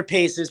what their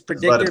pace is.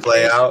 Predict just let it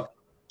play out.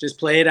 Just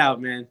play it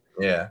out, man.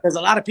 Yeah. Because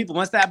a lot of people,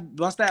 once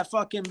that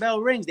fucking bell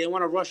rings, they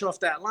want to rush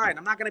off that line.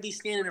 I'm not gonna be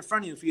standing in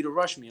front of you for you to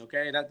rush me.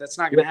 Okay, that's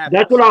not gonna happen.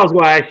 That's what I was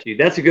going to ask you.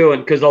 That's a good one,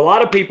 because a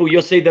lot of people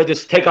you'll see they'll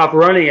just take off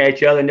running at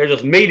each other and they'll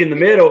just meet in the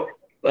middle,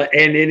 and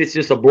then it's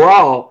just a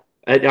brawl.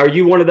 Are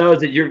you one of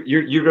those that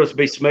you're going to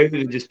be smooth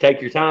and just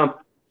take your time?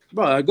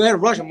 Bro, go ahead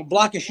and rush. I'm gonna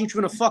block and shoot you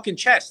in the fucking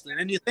chest, and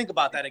then you think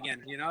about that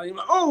again. You know, you're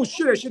like, oh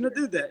shit, I shouldn't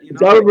have did that. You know?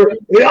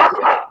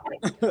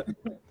 It's over.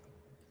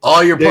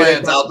 All your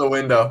plans out the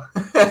window.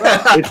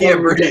 I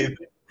can't breathe.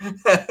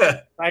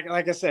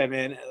 Like I said,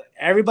 man,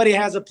 everybody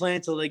has a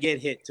plan till they get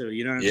hit too.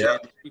 You know what I'm saying?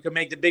 You can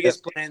make the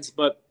biggest plans,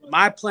 but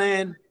my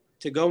plan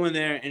to go in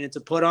there and to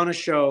put on a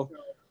show,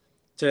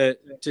 to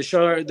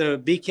show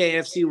the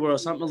BKFC world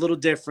something a little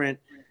different,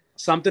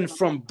 something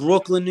from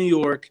Brooklyn, New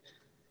York.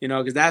 You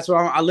know, because that's where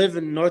I live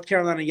in North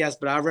Carolina, yes,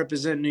 but I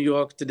represent New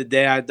York to the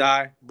day I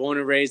die. Born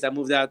and raised. I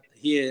moved out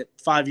here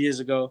 5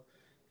 years ago,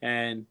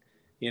 and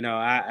you know,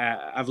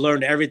 I've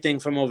learned everything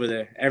from over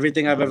there.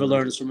 Everything I've ever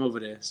learned is from over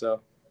there.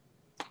 So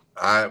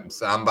I'm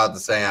about to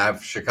say I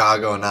have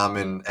Chicago and I'm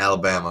in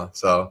Alabama,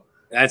 so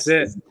that's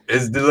it.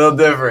 It's a little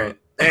different.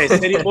 Hey,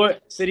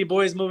 city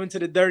boys moving to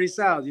the dirty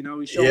South. You know,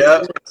 we show.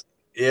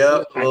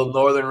 Yeah, a little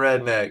northern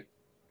redneck.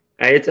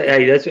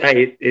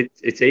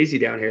 It's easy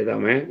down here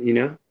though, man. You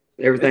know,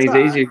 everything's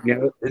easy. You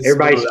know,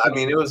 everybody's. I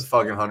mean, it was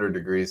fucking 100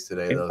 degrees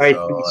today though.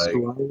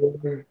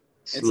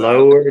 So,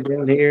 slower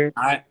down here.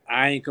 I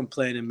ain't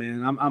complaining,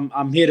 man.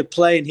 I'm here to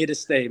play and here to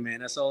stay,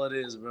 man. That's all it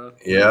is, bro.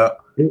 Yeah.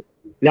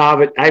 No,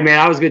 but hey, man,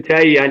 I was gonna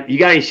tell you, you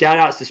got any shout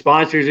outs to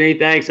sponsors or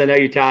anything? So I know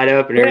you're tied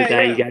up and everything.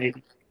 Yeah. You got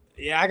anything?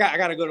 Yeah, I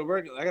gotta go to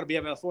work. I gotta be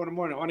up at 4 a.m.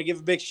 I want to give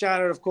a big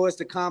shout out, of course,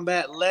 to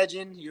Combat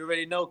Legend. You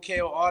already know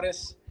KO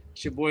Artist.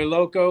 It's your boy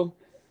Loco.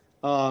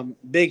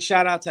 Big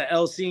shout out to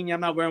El Senior.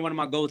 I'm not wearing one of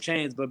my gold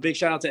chains, but big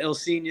shout out to El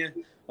Senior.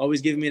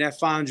 Always giving me that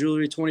fine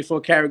jewelry,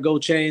 24 karat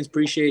gold chains.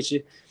 Appreciate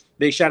you.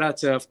 Big shout out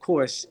to, of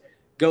course,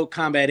 GOAT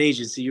Combat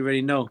Agency. You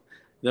already know.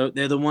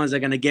 They're the ones that are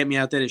going to get me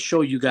out there to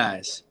show you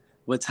guys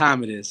what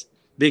time it is.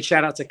 Big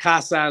shout out to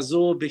Casa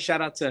Azul. Big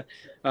shout out to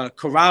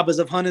Carrabba's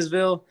of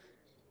Huntersville.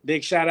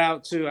 Big shout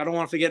out to, I don't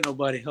want to forget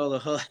nobody.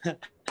 Hold on.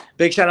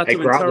 Big shout out to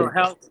Mental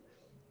Health.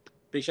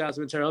 Big shout out to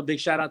Mental Health. Big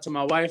shout out to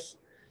my wife.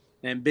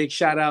 And big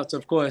shout out to,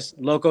 of course,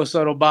 Loco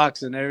Soto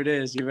Boxing. There it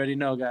is. You already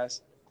know,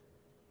 guys.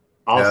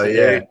 Awesome. Hell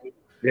yeah.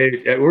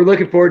 Dude, we're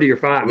looking forward to your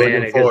fight, man.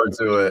 Looking forward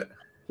to it.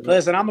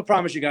 Listen, I'm gonna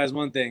promise you guys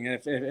one thing.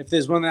 If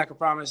there's one thing I can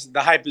promise,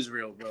 the hype is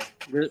real, bro.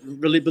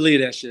 Really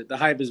believe that shit. The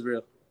hype is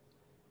real.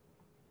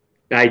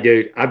 Hey,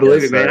 dude, I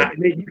believe it, man. I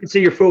mean, you can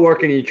see your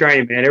footwork in your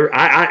training, man.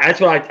 That's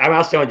what I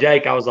was telling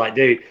Jake. I was like,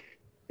 dude,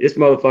 this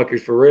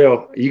motherfucker's for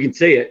real. You can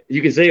see it.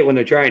 You can see it when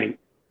they're training.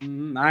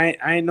 I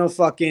ain't no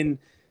fucking.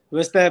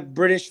 What's that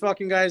British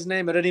fucking guy's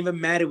name? It doesn't even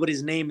matter what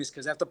his name is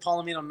because after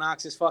Palomino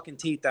knocks his fucking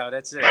teeth out,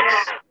 that's it.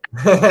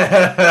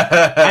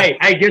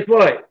 hey, guess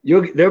what?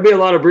 There'll be a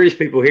lot of British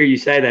people hear you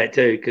say that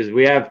too, because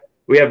we have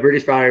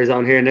British fighters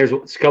on here, and there's a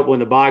couple in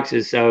the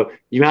boxes, so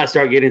you might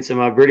start getting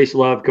some British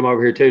love come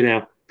over here too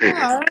now.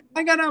 Yeah,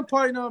 I got on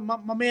part. You know,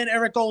 my man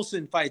Eric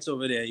Olsen fights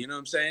over there. You know what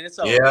I'm saying? It's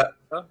all good.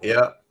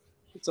 Yeah.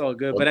 It's all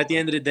good. But at the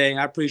end of the day,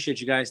 I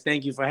appreciate you guys.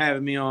 Thank you for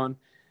having me on.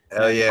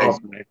 Hell yeah.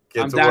 Awesome, man.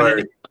 Get to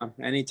work.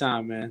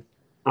 Anytime, man.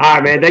 All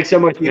right, man. Thanks so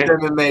much, man.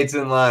 Keep them mates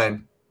in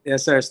line.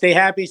 Yes, sir. Stay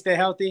happy, stay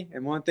healthy,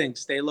 and one thing,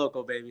 stay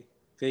local, baby.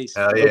 Peace.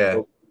 Hell yeah.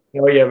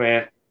 Hell yeah,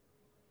 man.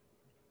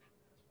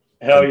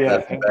 Hell yeah.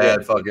 That's a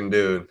bad fucking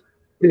dude.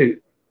 Dude,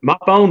 my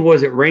phone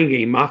wasn't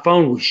ringing. My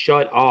phone was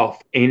shut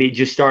off, and it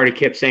just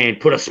kept saying,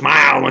 put a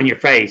smile on your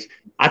face.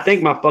 I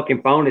think my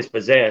fucking phone is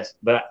possessed,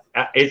 but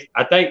I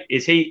think,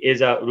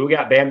 we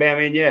got Bam Bam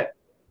in yet?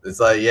 It's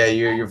like, yeah,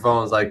 your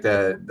phone's like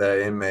that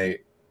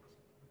inmate.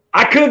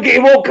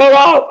 It won't cut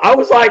off. I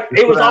was like,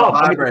 it was off.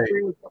 I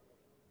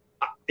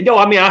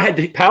had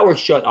the power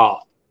shut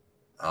off.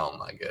 Oh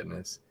my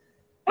goodness.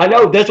 I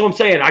know. That's what I'm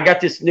saying. I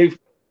got this new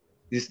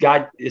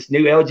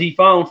LG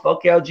phone.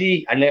 Fuck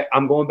LG.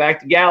 I'm going back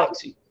to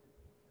Galaxy.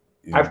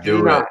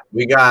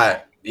 We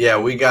got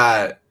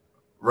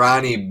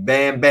Ronnie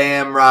Bam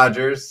Bam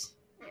Rogers.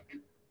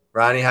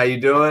 Ronnie, how you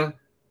doing?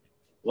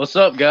 What's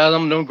up, guys?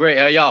 I'm doing great.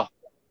 How y'all?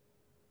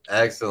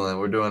 Excellent.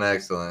 We're doing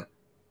excellent.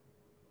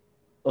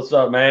 What's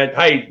up, man?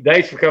 Hey,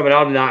 thanks for coming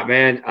on tonight,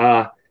 man.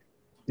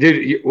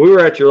 Dude, we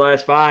were at your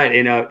last fight,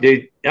 and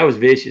dude, that was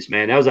vicious,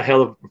 man. That was a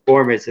hell of a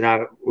performance,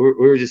 and we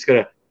were just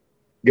gonna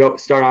go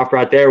start off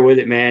right there with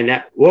it, man.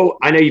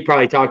 I know you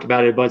probably talked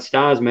about it a bunch of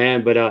times,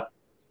 man, but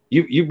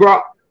you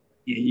throw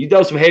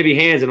some heavy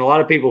hands, and a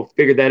lot of people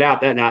figured that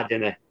out that night,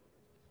 didn't they?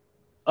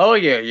 Oh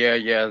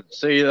yeah.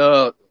 See,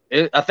 I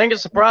think it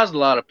surprised a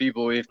lot of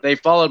people if they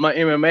followed my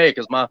MMA,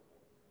 because my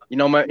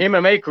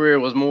MMA career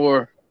was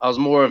I was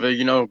more of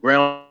a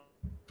ground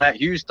Matt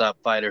Hughes type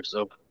fighter.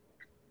 So,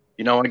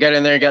 I got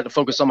in there and got to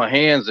focus on my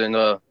hands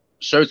and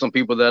showed some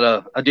people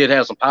that I did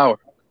have some power.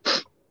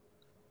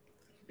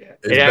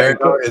 I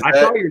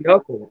saw your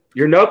knuckle.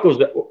 Your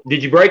knuckles.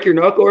 Did you break your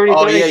knuckle or anything?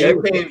 Oh yeah,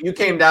 you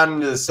came down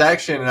into the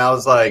section, and I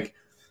was like,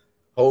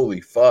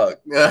 "Holy fuck!"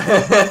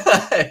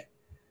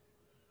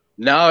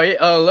 No,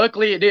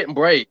 luckily it didn't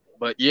break.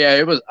 But yeah,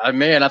 it was.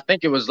 I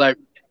think it was like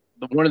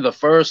one of the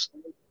first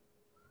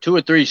 2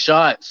 or 3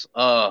 shots.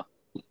 My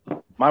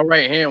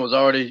right hand was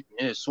already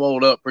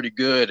swelled up pretty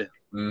good.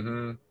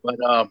 Mm-hmm.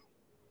 But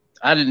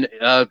I didn't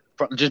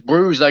just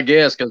bruised, I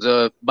guess,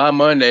 because by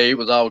Monday it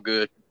was all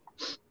good.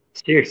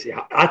 Seriously,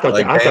 I thought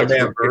like, I thought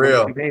for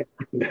real.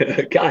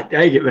 God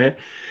dang it, man,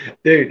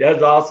 dude,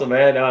 that's awesome,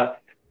 man.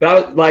 But I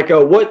was like,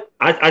 what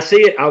I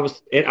see it. I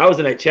was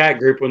in a chat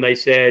group when they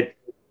said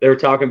they were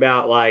talking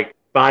about like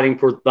fighting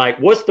for like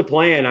what's the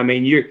plan? I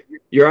mean,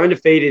 you're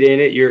undefeated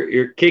in it.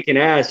 You're kicking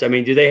ass. I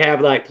mean, do they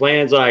have like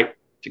plans like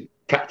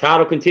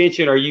title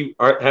contention?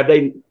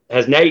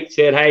 Has Nate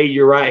said, hey,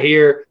 you're right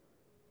here,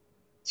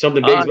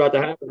 something big's about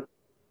to happen?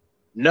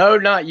 No,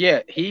 not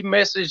yet. He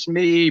messaged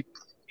me,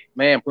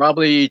 man,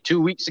 probably 2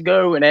 weeks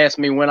ago and asked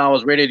me when I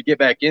was ready to get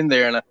back in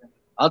there. And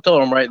I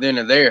told him right then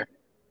and there.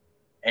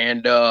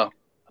 And about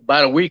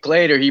a week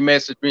later, he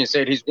messaged me and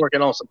said he's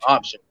working on some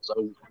options.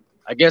 So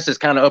I guess it's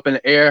kind of up in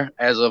the air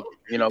as of,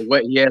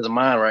 what he has in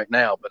mind right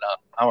now. But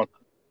I don't.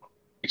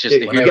 It's just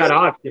you got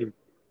options.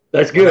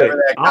 That's good.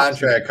 Whenever that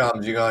contract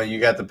comes, you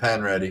got the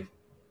pen ready.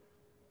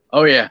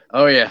 Oh yeah.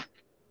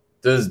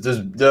 Does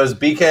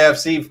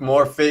BKFC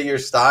more fit your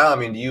style? I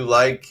mean, do you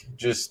like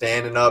just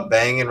standing up,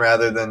 banging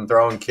rather than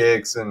throwing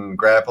kicks and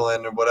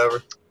grappling or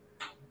whatever?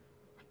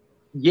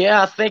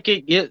 Yeah, I think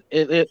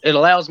it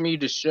allows me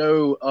to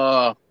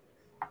show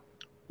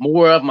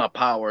more of my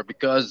power,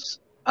 because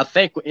I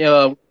think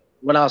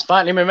when I was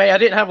fighting MMA, I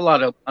didn't have a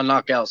lot of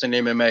knockouts in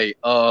MMA,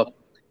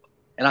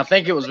 and I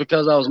think it was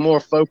because I was more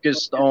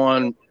focused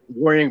on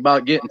worrying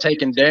about getting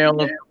taken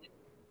down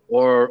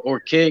or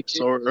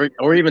kicks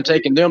or even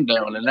taking them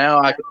down. And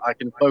now I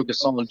can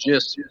focus on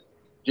just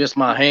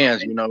my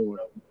hands,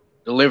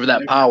 deliver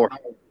that power.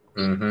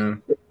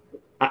 Mm-hmm.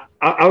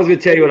 I was going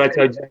to tell you what I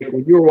told Jake.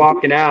 When you were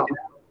walking out,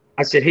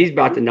 I said, he's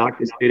about to knock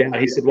this dude out.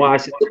 He said, why? I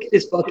said, look at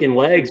his fucking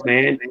legs,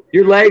 man.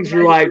 Your legs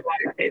are like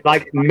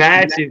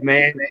massive,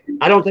 man.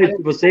 I don't think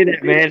people see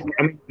that, man.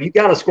 I mean, you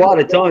got to squat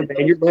a ton,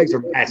 man. Your legs are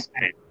massive,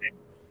 man.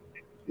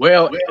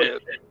 Well,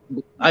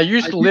 I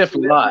used to lift a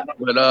lot,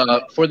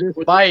 but for this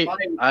fight,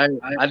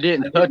 I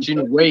didn't touch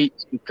any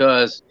weights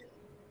because,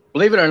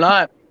 believe it or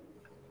not,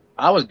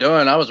 I was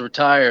done. I was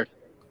retired.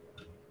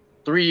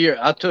 3 years.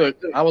 I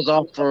was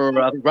off for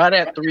right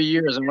at 3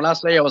 years. And when I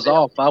say I was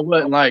off, I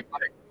wasn't like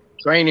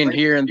training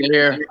here and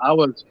there. I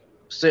was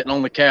sitting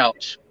on the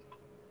couch.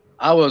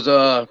 I was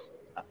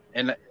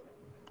and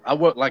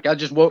I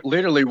just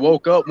literally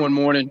woke up one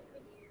morning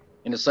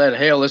and decided,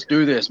 hell, let's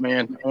do this,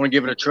 man. I want to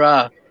give it a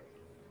try.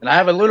 And I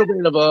have a little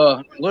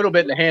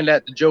bit to hand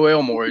out to Joe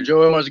Elmore.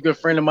 Joe Elmore's a good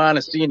friend of mine,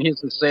 and seeing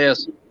his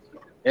success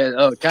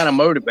kind of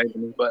motivated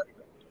me. But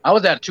I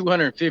was at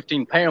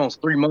 215 pounds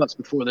 3 months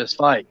before this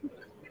fight.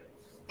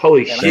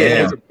 Holy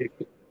shit!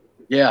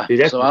 Yeah.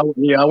 So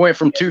I went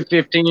from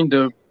 215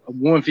 to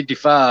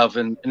 155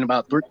 in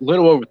about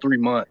little over 3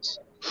 months.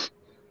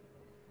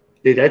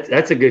 Dude,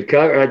 that's a good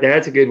cut right there.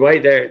 That's a good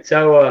weight there.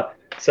 So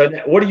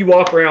what do you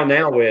walk around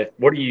now with?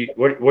 What are you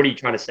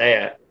trying to stay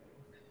at?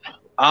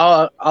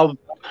 I'll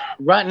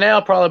right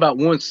now probably about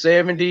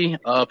 170.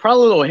 Probably a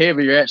little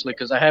heavier actually,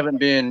 because I haven't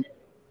been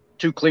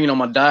too clean on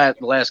my diet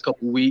the last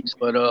couple of weeks.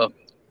 But I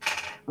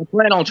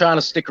plan on trying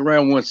to stick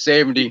around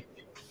 170,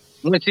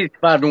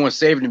 165 to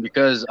 170,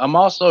 because I'm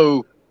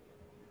also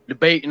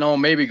debating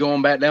on maybe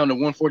going back down to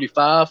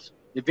 145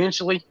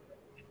 eventually.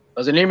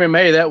 As in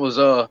MMA, that was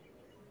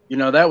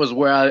that was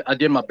where I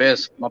did my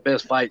best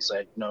fights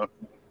at.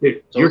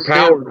 Dude, so your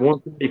power at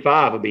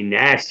 145 would be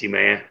nasty,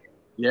 man.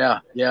 Yeah,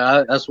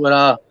 that's what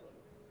I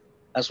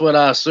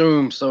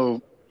assume.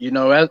 So,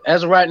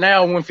 as of right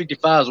now,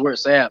 155 is where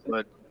it's at.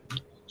 But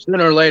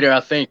sooner or later,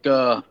 I think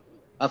I'll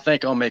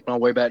make my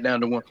way back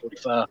down to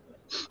 145.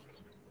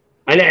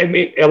 And I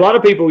mean, a lot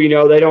of people,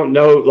 they don't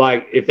know,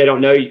 like, if they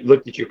don't know, you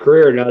looked at your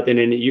career or nothing,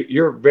 and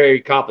you're very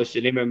accomplished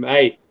in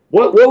MMA.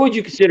 What would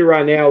you consider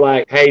right now,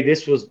 like, hey,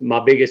 this was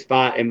my biggest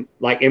fight, and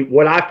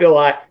what I feel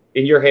like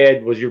in your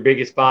head was your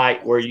biggest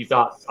fight where you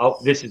thought, oh,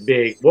 this is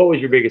big. What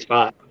was your biggest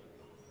fight?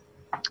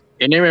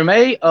 In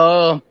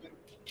MMA,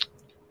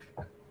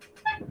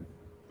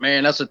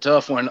 man, that's a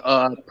tough one.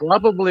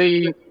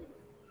 Probably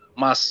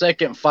my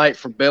second fight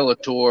for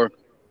Bellator,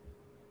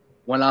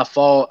 when I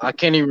fought, I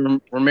can't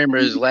even remember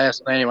his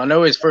last name. I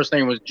know his first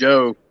name was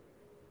Joe.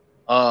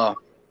 Tamangelo?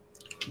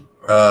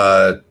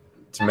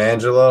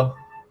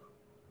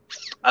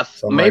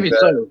 Maybe like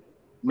so.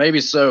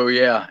 Maybe so.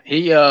 Yeah.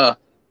 He at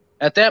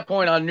that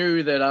point I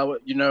knew that I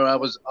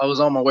was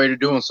on my way to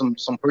doing some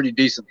pretty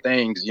decent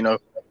things, and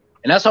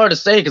that's hard to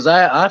say because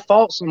I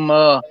fought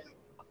some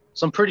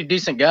pretty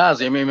decent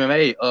guys in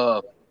MMA.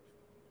 A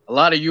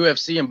lot of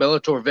UFC and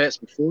Bellator vets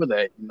before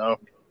that,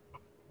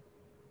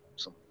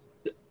 So.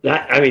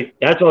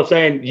 That's what I'm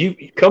saying.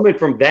 You coming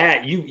from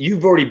that,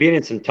 you've already been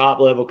in some top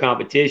level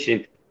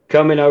competition.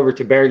 Coming over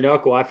to bare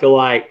knuckle, I feel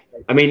like.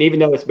 Even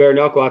though it's bare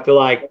knuckle, I feel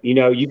like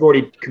you've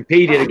already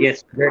competed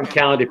against very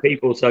talented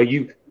people. So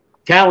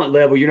talent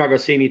level, you're not going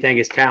to see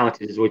anything as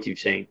talented as what you've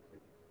seen.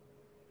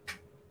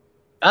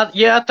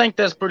 I think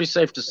that's pretty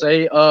safe to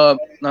say.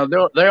 Now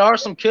there are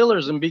some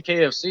killers in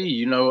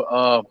BKFC,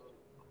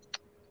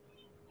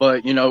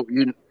 but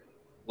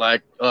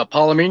like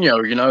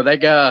Palomino, that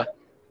guy.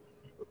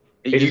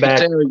 You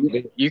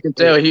can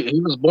tell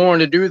he was born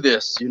to do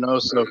this,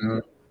 So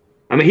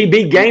he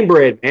beat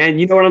Gamebred, man.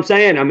 You know what I'm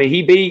saying?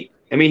 He beat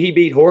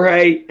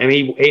Jorge.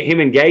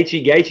 Him and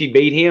Gaethje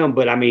beat him,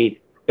 but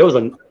it was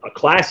a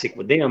classic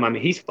with them.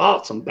 He's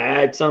fought some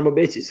bad son of a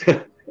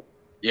bitches.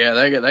 Yeah,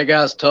 that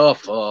guy's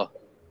tough. So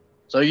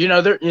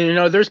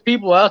there's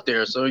people out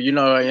there. So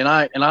and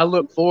I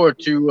look forward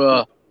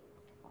to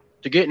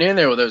getting in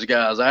there with those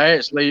guys. I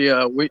actually,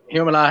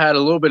 him and I had a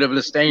little bit of an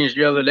exchange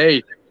the other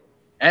day.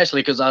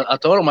 Actually, because I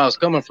told him I was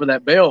coming for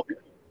that belt,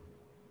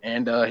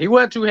 and he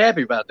wasn't too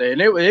happy about that.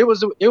 And it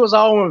was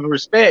all with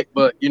respect,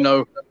 but he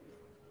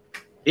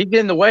get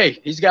in the way.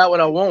 He's got what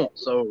I want.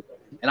 So,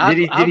 and I'd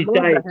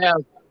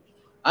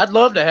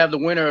love to have the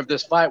winner of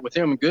this fight with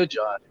him and Good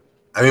John.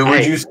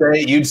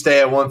 You'd stay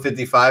at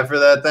 155 for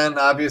that then,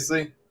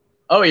 obviously?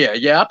 Oh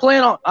yeah.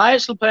 I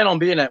actually plan on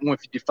being at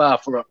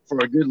 155 for a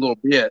good little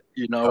bit,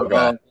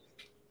 Okay.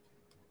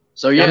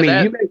 So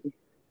yeah,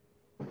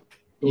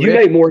 you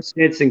make more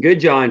sense than Good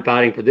John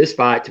fighting for this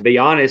fight, to be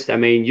honest.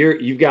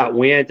 You've got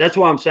wins. That's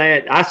what I'm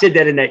saying. I said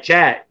that in that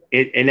chat,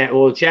 in that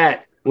little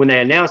chat when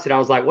they announced it. I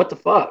was like, "What the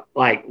fuck?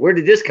 Like, where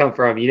did this come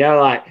from?"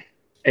 And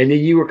then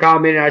you were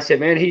commenting. I said,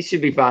 "Man, he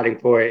should be fighting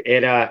for it,"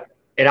 and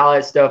all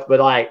that stuff.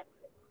 But I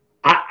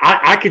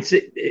could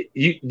see.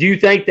 Do you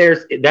think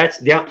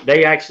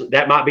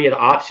that might be an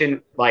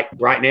option? Like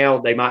right now,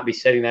 they might be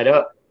setting that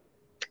up.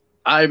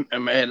 I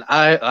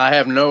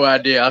have no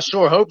idea. I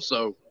sure hope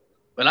so.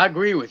 But I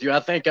agree with you. I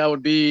think I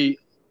would be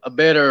a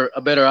better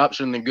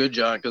option than Good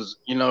John because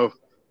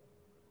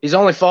he's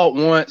only fought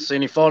once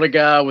and he fought a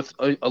guy with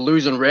a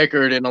losing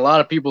record, and a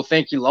lot of people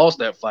think he lost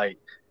that fight.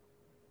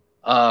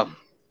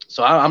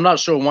 So I'm not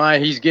sure why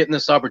he's getting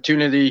this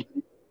opportunity.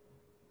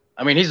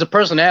 He's a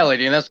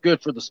personality and that's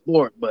good for the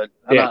sport, but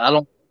yeah.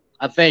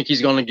 I think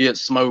he's going to get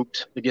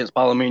smoked against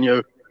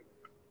Palomino.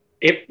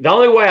 The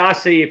only way I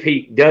see if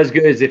he does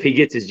good is if he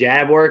gets his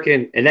jab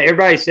working, and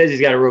everybody says he's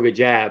got a real good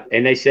jab.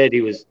 And they said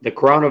he had the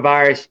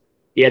coronavirus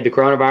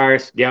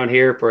down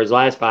here for his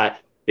last fight.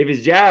 If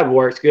his jab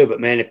works good,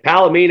 but man, if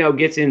Palomino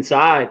gets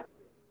inside,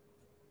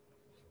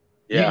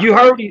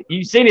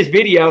 you seen his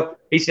video.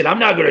 He said, "I'm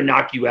not going to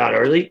knock you out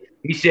early."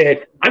 He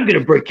said, "I'm going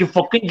to break your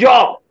fucking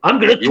jaw. I'm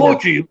going to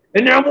torture you,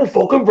 and then I'm going to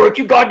fucking break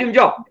your goddamn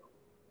jaw."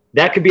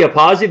 That could be a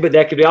positive, but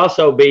that could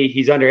also be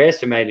he's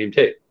underestimating him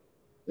too.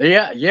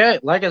 Yeah.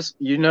 Like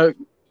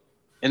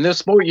in this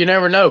sport, you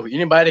never know.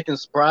 Anybody can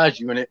surprise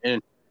you,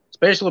 and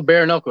especially with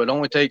bare knuckle, it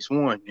only takes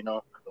one.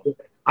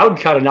 I would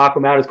kind of knock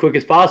him out as quick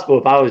as possible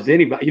if I was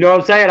anybody. You know what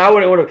I'm saying? I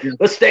wouldn't want to.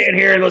 Let's stay in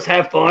here and let's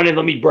have fun and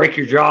let me break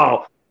your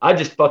jaw. I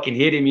just fucking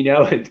hit him,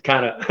 and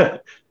kind of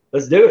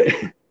let's do it.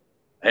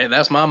 Hey,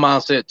 that's my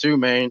mindset too,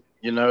 man.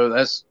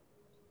 That's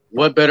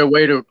what better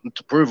way to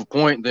prove a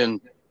point than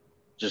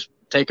just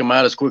take him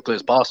out as quickly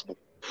as possible.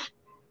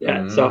 Yeah.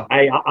 Mm-hmm. So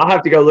I'll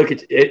have to go look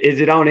at. Is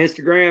it on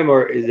Instagram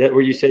or is that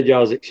where you said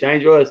y'all's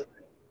exchange was?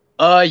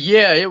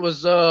 Yeah, it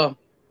was.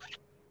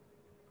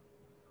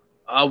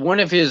 One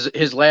of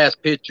his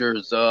last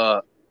pictures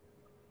that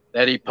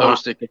he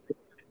posted. Wow.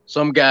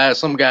 Some guy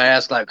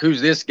asked like, "Who's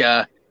this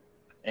guy?"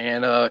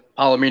 And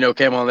Palomino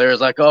came on there.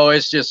 It's like, "Oh,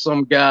 it's just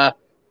some guy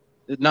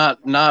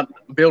not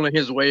building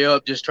his way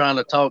up, just trying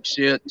to talk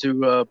shit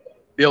to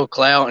build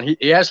clout." And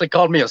he actually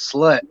called me a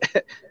slut.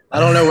 I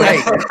don't know what.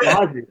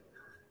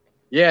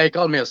 Yeah, he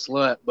called me a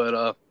slut, but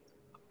I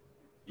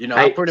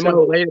pretty much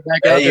laid it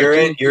back out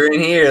there. You're in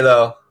here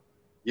though.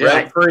 Yeah.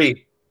 Rent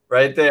free,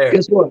 right there.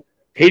 Guess what?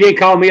 He didn't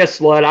call me a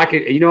slut. I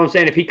could, you know what I'm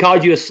saying? If he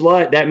called you a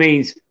slut, that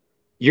means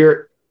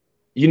you're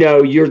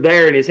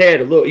there in his head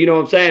a little. You know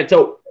what I'm saying?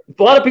 So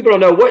a lot of people don't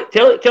know what.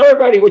 Tell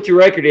everybody what your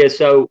record is.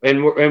 So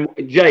and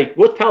Jake,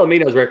 what's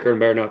Palomino's record in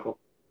bare knuckle?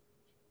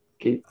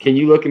 Can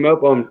you look him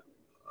up on?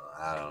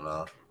 I don't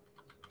know.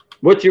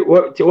 What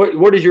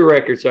is your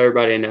record so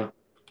everybody know?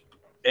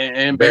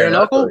 And bare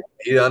knuckle,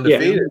 he's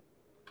undefeated.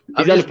 Yeah.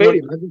 He's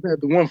undefeated. I just had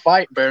the one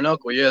fight, bare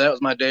knuckle. Yeah, that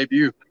was my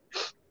debut.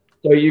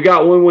 So you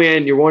got one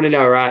win. You're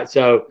 1-0, right?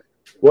 So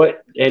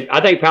what? And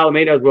I think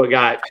Palomino's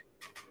got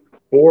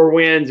 4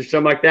 wins or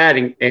something like that,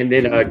 and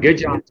then Good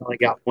John's only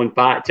got 1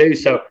 fight too.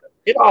 So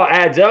it all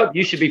adds up.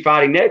 You should be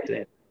fighting next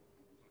then.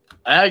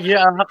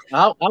 Yeah,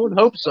 I would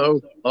hope so.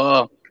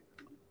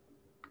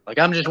 Like,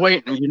 I'm just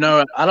waiting. You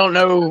know, I don't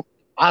know.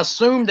 I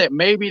assumed that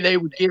maybe they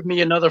would give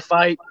me another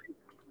fight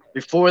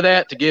before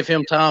that to give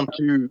him time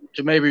to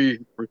maybe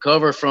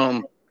recover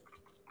from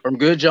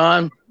Good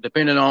John,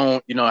 depending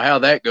on, you know, how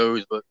that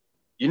goes. But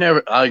you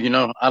never, you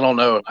know, I don't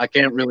know. I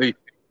can't really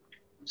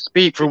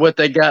speak for what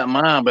they got in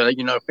mind, but,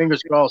 you know,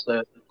 fingers crossed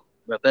that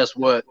that's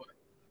what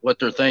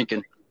they're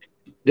thinking.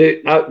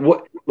 Dude,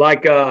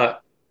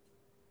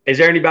 is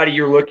there anybody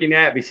you're looking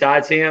at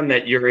besides him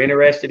that you're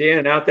interested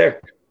in out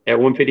there at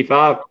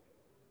 155?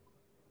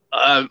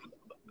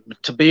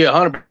 To be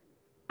 100, I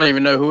don't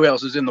even know who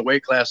else is in the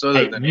weight class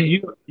other than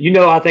you. You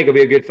know, I think it'll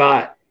be a good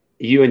fight.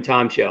 You and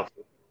Tom Shelf.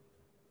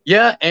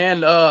 Yeah,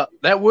 and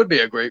that would be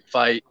a great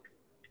fight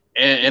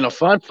and a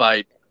fun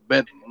fight.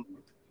 But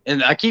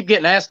I keep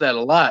getting asked that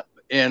a lot,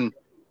 and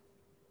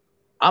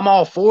I'm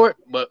all for it.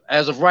 But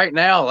as of right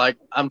now, like,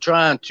 I'm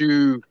trying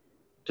to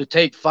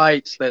take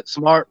fights that's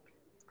smart,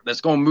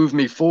 that's going to move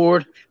me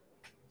forward.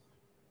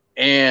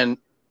 And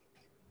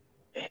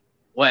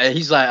well,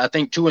 he's like, I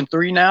think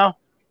 2-3 now.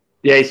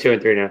 Yeah, he's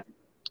 2-3 now.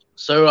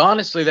 So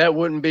honestly, that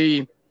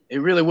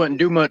it really wouldn't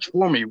do much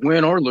for me,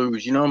 win or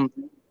lose, you know.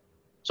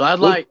 So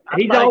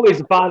he's always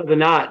the fight of the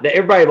night. That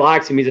everybody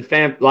likes him. He's a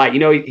fan. Like, you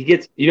know, he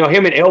gets, you know,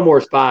 him and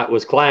Elmore's fight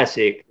was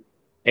classic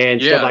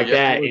and stuff like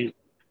that. And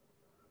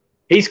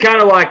he's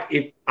kind of like,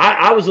 if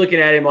I was looking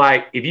at him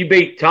like, if you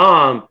beat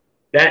Tom,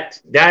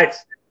 that's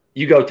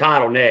you go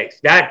title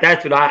next.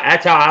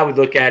 That's how I would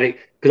look at it,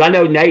 because I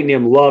know Nate and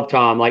them love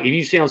Tom. Like, if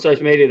you see on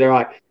social media, they're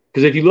like,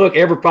 because if you look,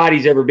 every fight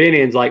he's ever been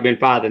in's like been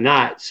fight of the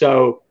night.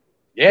 So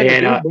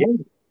yeah.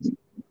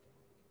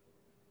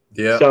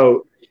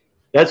 So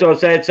that's what I'm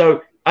saying.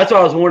 So that's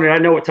what I was wondering. I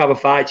know what type of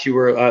fights you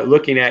were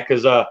looking at,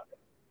 because I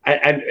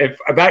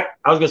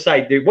was gonna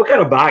say, dude, what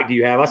kind of bike do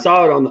you have? I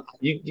saw it on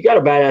you got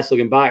a badass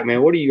looking bike,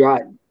 man. What are you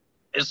riding?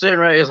 It's sitting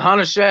right. It's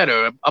Honda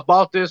Shadow. I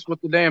bought this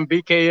with the damn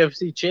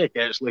BKFC check,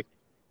 actually.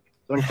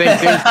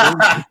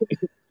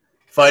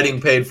 Fighting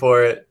paid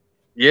for it.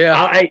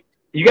 Yeah.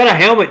 You got a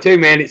helmet too,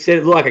 man. It said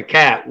it looked like a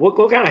cap. What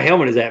kind of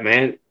helmet is that,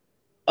 man?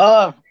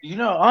 You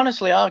know,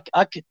 honestly, I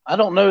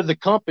don't know the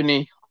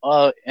company.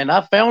 And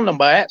I found them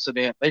by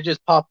accident. They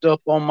just popped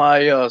up on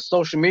my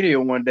social media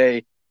one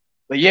day.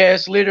 But yeah,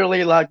 it's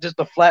literally like just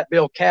a flat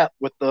bill cap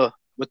with the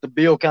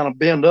bill kind of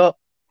bent up.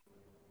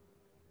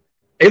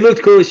 It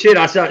looked cool as shit.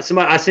 I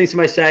seen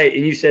somebody say,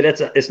 and you said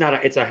it's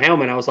a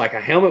helmet. I was like,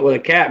 a helmet with a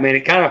cap, man.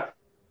 It kind of,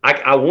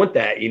 I want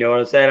that. You know what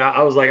I'm saying?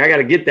 I was like, I got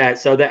to get that.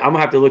 So that I'm gonna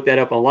have to look that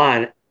up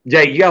online.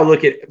 Jay, you gotta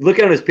look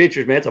at his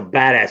pictures, man. It's a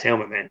badass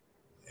helmet, man.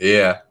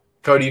 Yeah,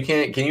 Cody,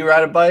 can you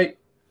ride a bike?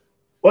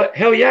 What?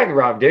 Hell yeah, I can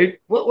ride, dude.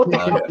 What the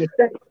fuck is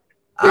that?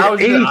 I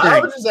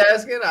was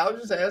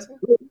just asking.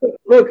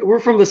 Look, we're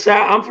from the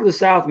South. I'm from the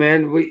South,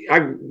 man.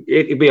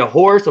 It'd be a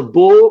horse, a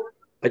bull,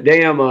 a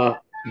damn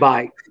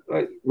bike.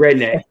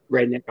 Redneck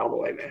all the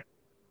way, man.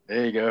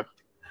 There you go.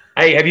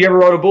 Hey, have you ever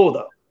rode a bull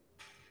though?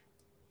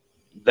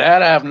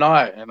 That I have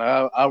not, and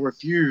I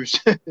refuse.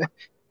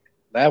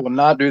 That would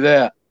not do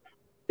that.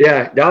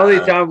 Yeah, the only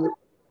time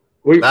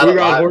we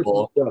ride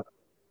horses.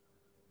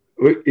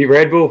 You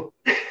Red Bull?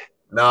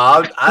 No,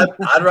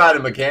 I'd ride a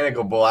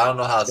mechanical bull. I don't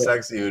know how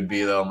sexy it would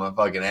be though. My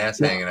fucking ass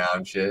hanging out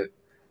and shit.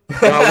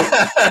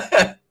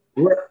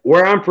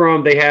 Where I'm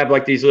from, they have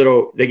like these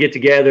little. They get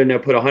together and they'll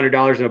put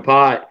 $100 in a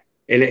pot,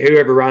 and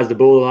whoever rides the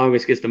bull the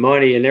longest gets the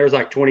money. And there was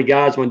like 20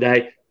 guys one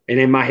day, and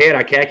in my head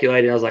I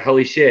calculated. I was like,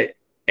 holy shit!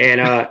 And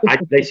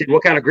they said,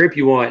 what kind of grip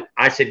you want?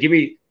 I said, give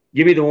me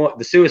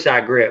the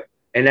suicide grip.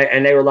 And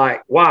they were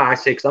like, why? I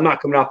said, because I'm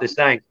not coming off this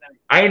thing.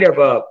 I ended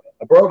up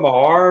I broke my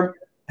arm,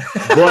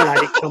 but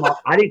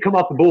I didn't come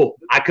off the bull.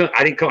 I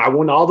didn't come. I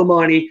won all the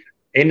money,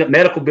 and the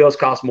medical bills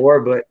cost more,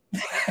 but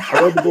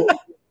I rode the bull.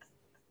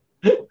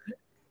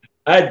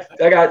 I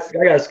got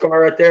a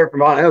scar right there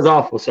from all that was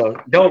awful. So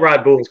don't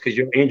ride bulls because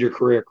you'll end your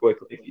career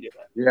quickly if you do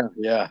that.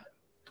 Yeah.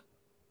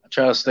 I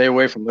try to stay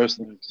away from those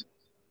things.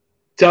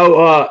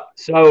 So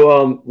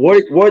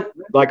what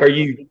like are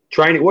you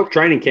training? What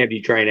training camp do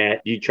you train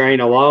at? Do you train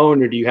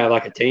alone or do you have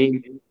like a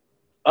team?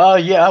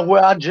 Yeah.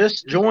 Well, I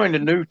just joined a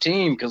new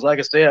team because, like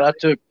I said, I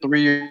took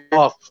 3 years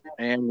off,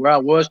 and where I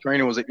was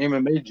training was an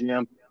MMA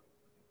gym.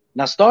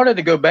 And I started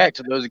to go back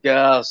to those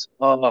guys.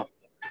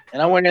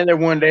 And I went in there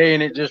one day,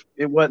 and it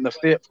wasn't a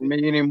fit for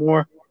me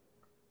anymore.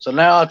 So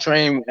now I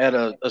train at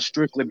a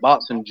strictly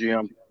boxing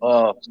gym.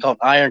 It's called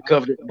Iron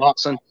Covenant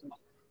Boxing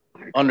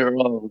under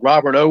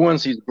Robert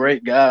Owens. He's a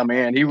great guy,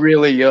 man. He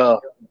really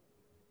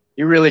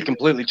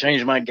completely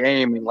changed my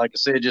game. And like I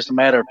said, just a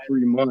matter of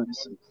 3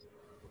 months.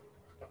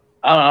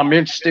 I'm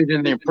interested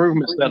in the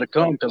improvements that have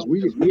come because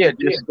we had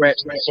just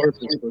scratched the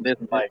surface for this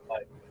fight.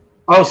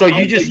 Oh, so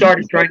you just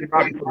started training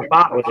right before the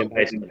fight with him,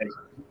 basically?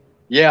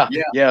 Yeah.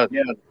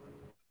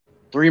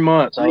 3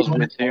 months I was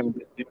with him.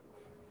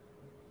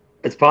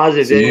 It's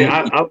positive.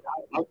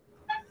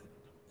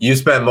 You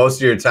spent most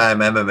of your time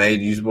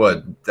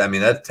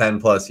MMA. That's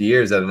 10 plus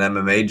years at an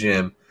MMA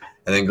gym,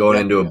 and then going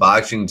into a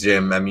boxing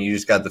gym. I mean, you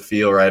just got the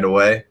feel right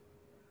away. It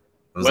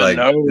was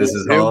this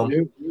is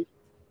home.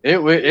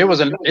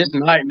 It's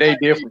night and day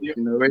difference, you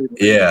know.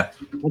 Yeah.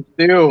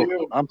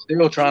 I'm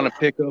still trying to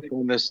pick up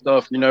on this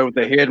stuff, you know, with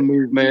the head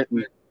movement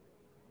and,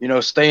 you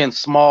know, staying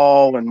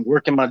small and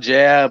working my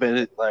jab, and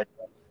it's like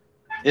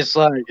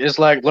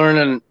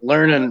learning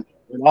it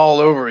all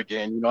over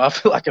again. You know, I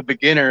feel like a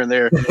beginner in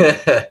there.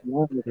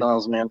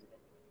 Man.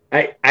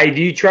 Hey,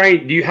 do you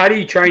train? How do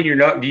you train your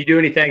knuckles? Do you do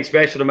anything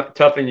special to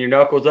toughen your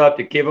knuckles up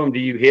to give them? Do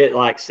you hit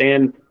like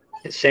sand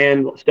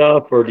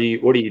stuff, or what do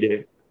you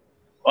do?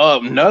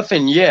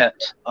 Nothing yet,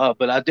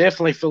 but I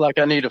definitely feel like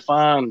I need to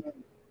find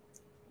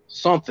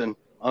something,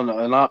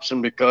 an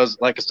option, because,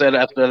 like I said,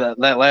 after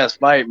that last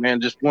fight, man,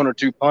 just one or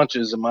two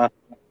punches and my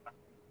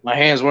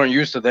hands weren't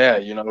used to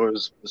that. You know, it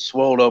was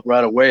swelled up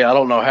right away. I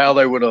don't know how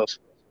they would have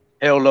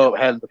held up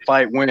had the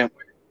fight went,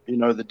 you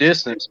know, the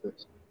distance.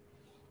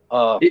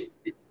 But,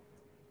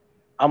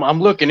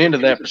 I'm looking into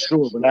that for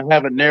sure, but I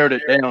haven't narrowed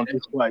it down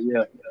just quite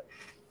yet.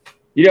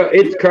 You know,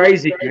 it's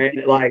crazy,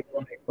 man. Like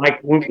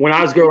when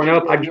I was growing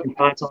up, I'd get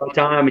punched all the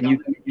time, and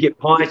you get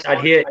punched,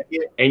 I'd hit,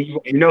 and your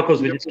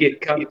knuckles would just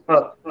get cut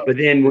up. But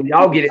then when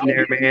y'all get in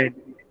there, man,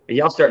 and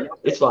y'all start,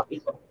 it's like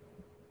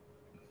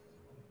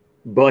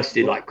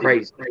busted like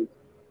crazy.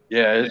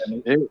 Yeah,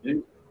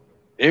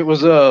 it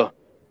was a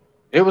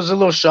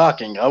little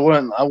shocking. I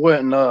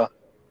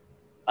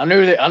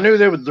knew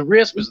that the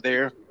risk was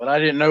there, but I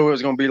didn't know it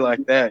was going to be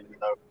like that, you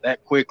know,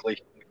 that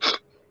quickly.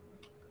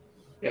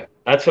 Yeah,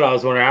 that's what I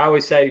was wondering. I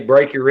always say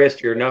break your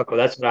wrist or your knuckle.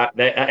 That's what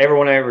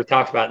everyone ever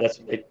talks about.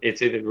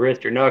 It's either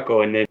wrist or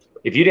knuckle. And then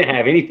if you didn't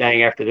have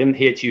anything after them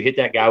hits you hit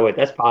that guy with,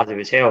 that's positive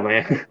as hell,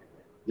 man.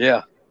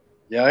 Yeah,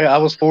 I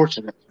was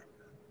fortunate.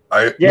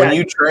 When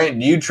you train,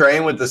 do you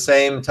train with the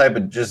same type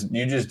of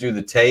you just do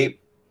the tape,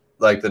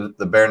 like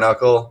the bare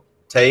knuckle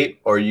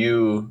tape, or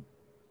you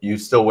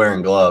still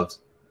wearing gloves?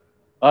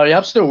 Yeah,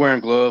 I'm still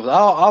wearing gloves.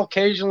 I'll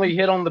occasionally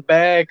hit on the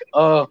bag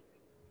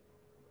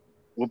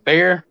with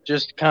bare,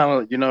 just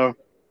kind of, you know,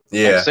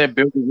 like I said,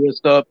 build the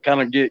wrist up,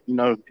 kind of get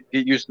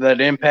used to that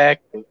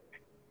impact. But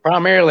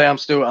primarily, I'm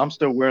still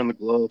wearing the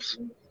gloves.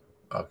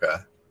 Okay,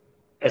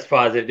 that's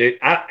positive, dude.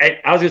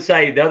 I was gonna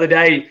say the other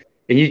day,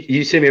 and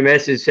you sent me a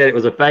message said it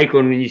was a fake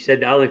one when you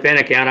said the OnlyFans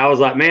account. I was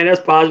like, man,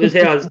 that's positive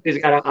as hell.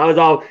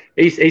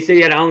 He said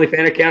he had an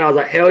OnlyFans account. I was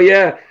like, hell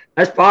yeah.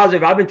 That's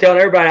positive. I've been telling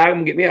everybody I'm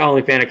gonna get me an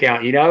OnlyFans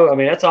account. You know, I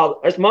mean, that's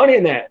money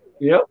in that.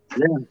 You know.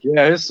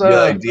 Yeah. It's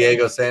like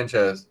Diego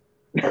Sanchez.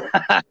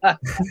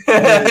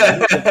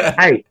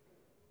 Hey,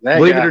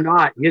 believe it or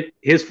not,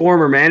 his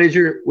former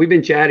manager. We've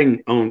been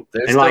chatting on.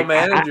 They're still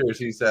managers,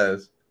 he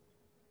says.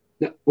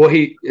 Well,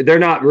 they're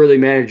not really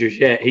managers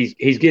yet.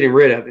 He's getting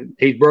rid of him.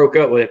 He broke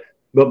up with him.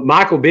 But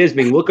Michael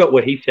Bisping, look up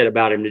what he said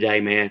about him today,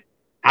 man.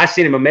 I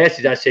sent him a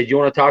message. I said, "You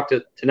want to talk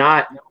to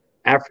tonight,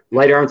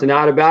 later on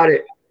tonight about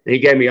it?" And he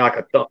gave me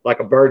like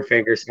a bird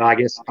finger, so I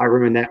guess I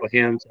ruined that with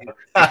him. So.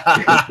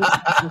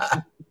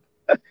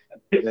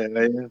 Yeah,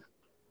 man.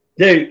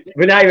 Dude,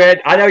 but now,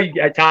 man, I know you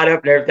got tied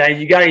up and everything.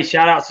 You got any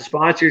shout-outs to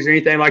sponsors or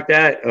anything like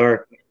that,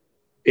 or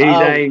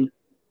anything?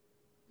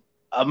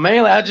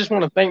 Mainly, I just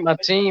want to thank my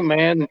team,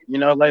 man. You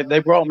know, like they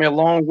brought me a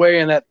long way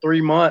in that 3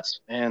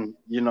 months, and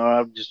you know,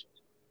 I'm just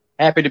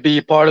happy to be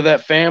a part of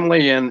that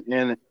family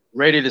and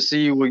ready to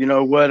see, you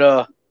know,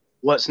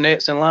 what's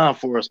next in line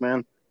for us,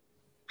 man.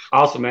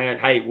 Awesome, man.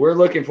 Hey, we're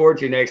looking forward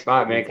to your next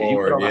fight, man.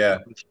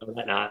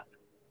 That night.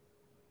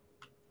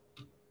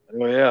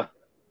 Oh yeah,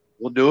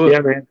 we'll do it. Yeah,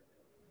 man.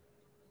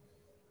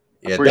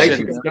 Yeah,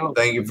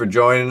 thank you for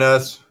joining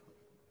us,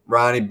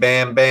 Ronnie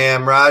Bam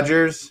Bam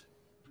Rogers.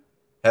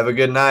 Have a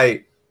good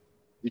night.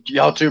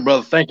 Y'all too,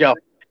 brother. Thank y'all.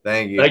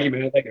 Thank you. Thank you,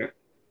 man. Thank you.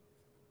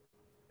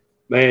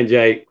 Man,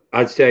 Jay,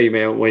 I'd tell you,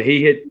 man, when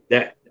he hit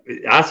that,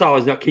 I saw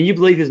his knuckle. Can you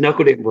believe his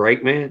knuckle didn't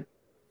break, man?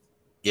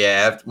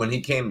 Yeah, when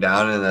he came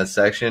down in that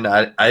section,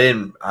 I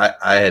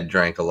had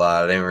drank a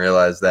lot. I didn't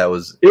realize that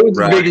was. It was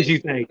as big as you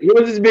think. It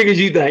was as big as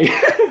you think.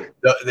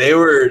 They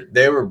were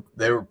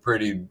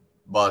pretty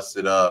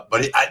busted up,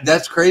 but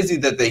that's crazy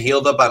that they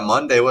healed up on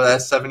Monday. Well,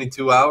 that's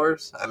 72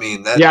 hours. I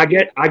mean,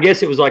 I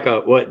guess it was like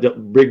the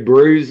big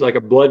bruise, like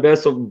a blood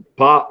vessel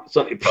pop.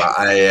 Something.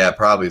 Yeah,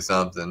 probably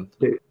something.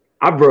 Dude,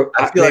 I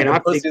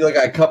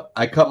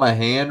cut my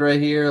hand right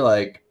here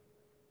like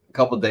a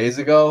couple days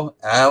ago.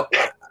 I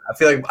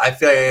feel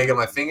like I got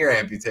my finger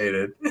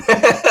amputated.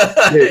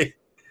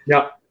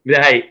 No,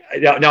 I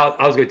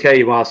was going to tell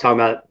you while I was talking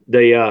about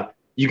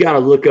you got to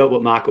look up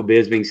what Michael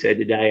Bisping said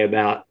today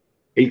about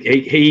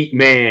he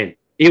man,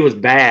 it was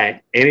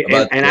bad,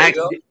 about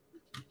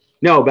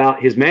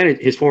his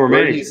former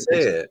manager. Did he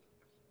say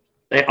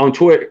it? On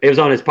Twitter, it was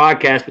on his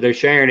podcast, but they're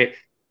sharing it.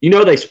 You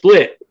know, they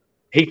split.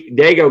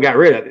 Diego got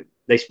rid of him.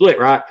 They split,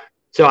 right?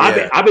 So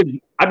yeah.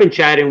 I've been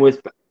chatting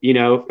with, you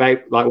know,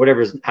 like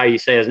whatever how you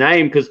say his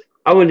name, because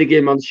I wanted to get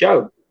him on the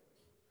show,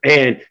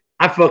 and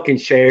I fucking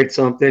shared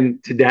something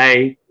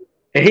today,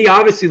 and he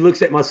obviously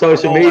looks at my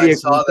social media. I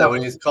saw that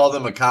when he's called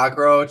him a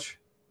cockroach.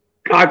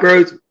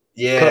 Cockroach.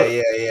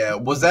 Yeah.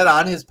 Was that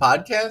on his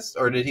podcast,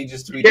 or did he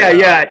just tweet?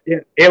 Yeah.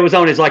 It was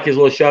on his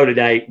little show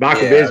today.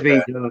 Michael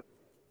Bisping. Okay.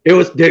 It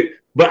was, dude.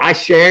 But I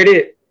shared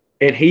it,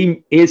 and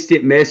he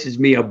instant messaged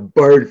me a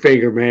bird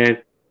finger, man.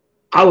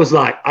 I was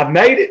like, I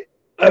made it.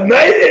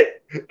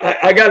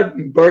 I got a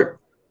bird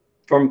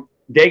from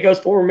Diego's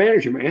former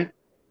manager, man.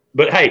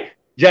 But hey,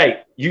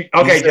 Jay,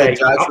 Jay.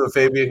 Joshua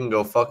Fabia can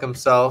go fuck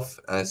himself.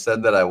 And I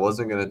said that I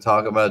wasn't going to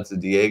talk about it to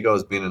Diego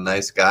as being a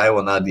nice guy.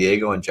 Well, now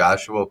Diego and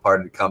Joshua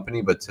parted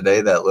company, but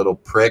today that little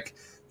prick,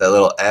 that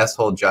little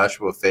asshole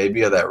Joshua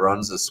Fabia that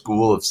runs a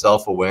school of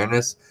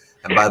self-awareness.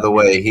 And by the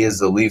way, he is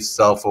the least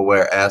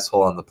self-aware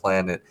asshole on the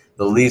planet,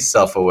 the least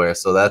self-aware.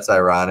 So that's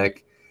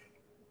ironic.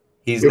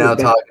 He's now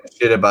talking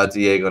shit about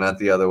Diego, not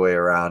the other way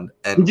around.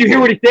 And did you hear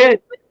what he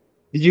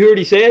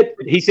said?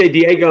 He said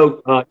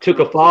Diego took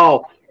a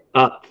fall,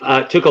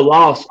 took a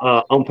loss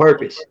on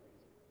purpose.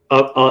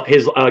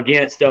 His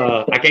against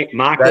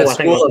Michael. That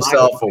school of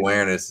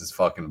self-awareness is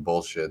fucking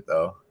bullshit,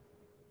 though.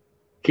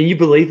 Can you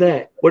believe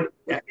that? What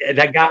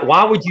that guy?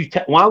 Why would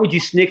you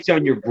snitch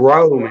on your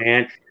bro,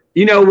 man?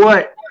 You know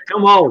what?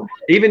 Come on.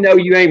 Even though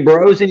you ain't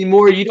bros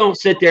anymore, you don't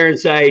sit there and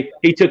say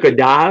he took a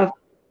dive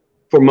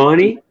for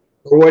money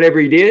or whatever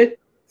he did.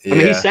 Yeah. I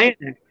mean, he's saying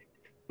that.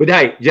 But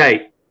hey,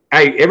 Jay,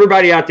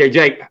 everybody out there,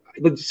 Jay,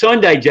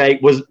 Sunday, Jay,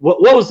 what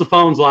was the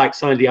phones like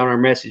Sunday on our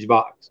message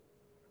box?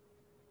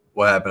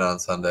 What happened on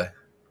Sunday?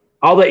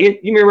 You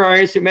remember our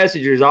instant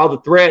messengers, all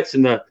the threats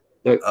and the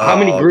how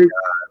many groups?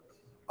 God.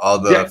 All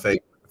the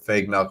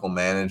fake knuckle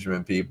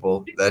management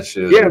people. That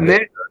shit is ridiculous.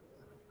 Man.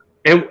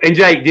 And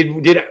Jay,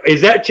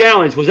 is that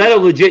challenge? Was that a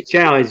legit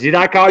challenge? Did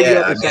I call you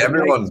up? I mean,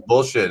 everyone's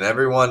bullshit.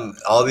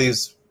 All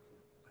these,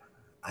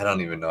 I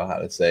don't even know how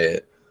to say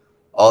it.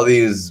 All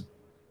these,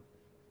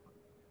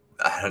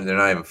 they're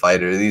not even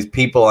fighters. These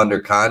people under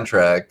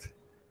contract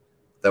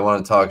that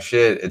want to talk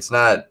shit. It's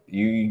not,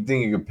 you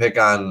think you can pick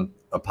on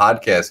a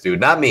podcast dude.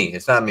 Not me.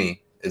 It's not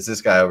me. It's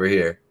this guy over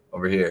here.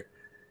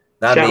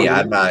 Not me.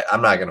 I'm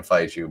not going to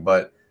fight you,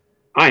 but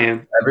I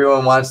am.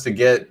 Everyone wants to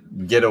get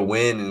a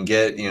win and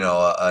get,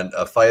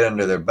 a fight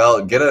under their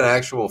belt. Get an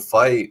actual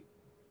fight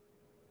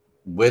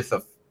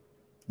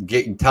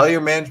tell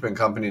your management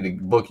company to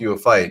book you a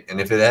fight. And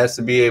if it has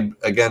to be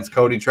against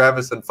Cody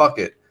Travis, then fuck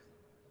it.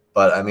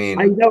 But I mean,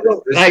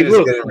 this shit is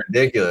getting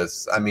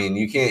ridiculous. I mean,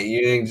 you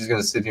ain't just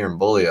gonna sit here and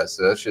bully us.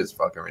 So that shit's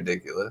fucking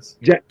ridiculous.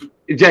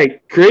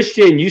 Jay,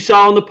 Christian, you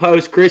saw in the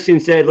post. Christian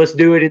said, "Let's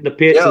do it in the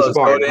pits." Yeah, let's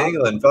go to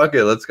England. Fuck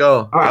it, let's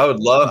go. Right. I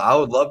would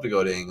love to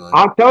go to England.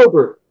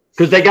 October,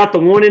 because they got the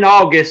one in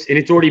August and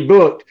it's already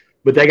booked.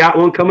 But they got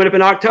one coming up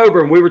in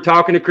October, and we were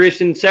talking to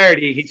Christian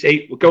Saturday.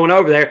 He was going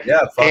over there.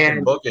 Yeah,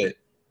 fucking book it.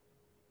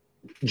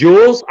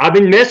 Jules, I've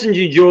been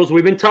messaging Jules.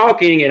 We've been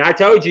talking, and I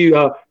told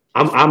you.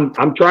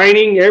 I'm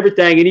training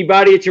everything.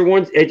 Anybody at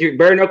your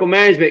bare knuckle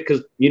management,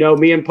 because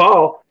me and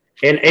Paul,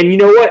 and you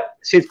know what?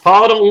 Since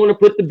Paul don't want to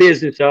put the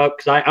business up,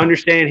 because I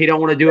understand he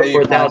don't want to do it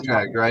for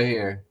 $1,000 right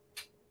here.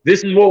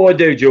 This is what we'll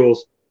do,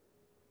 Jules.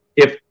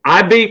 If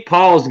I beat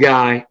Paul's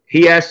guy,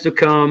 he has to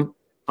come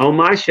on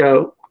my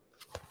show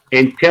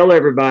and tell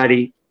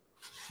everybody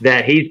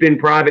that he's been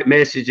private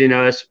messaging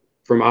us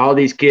from all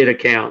these kid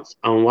accounts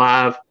on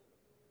live.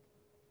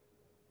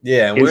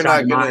 Yeah, and we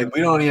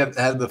don't even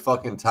have the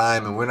fucking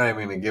time, and we're not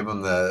even gonna give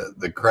them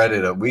the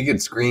credit of, we could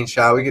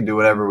screenshot, we could do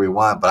whatever we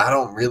want, but I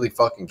don't really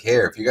fucking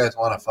care. If you guys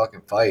want to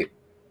fucking fight,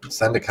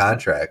 send a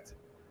contract.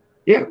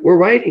 Yeah, we're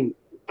waiting.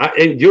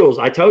 And Jules,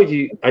 I told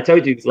you,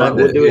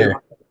 we'll do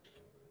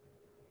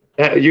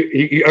it.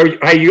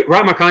 You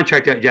write my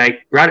contract up,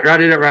 Jake. Write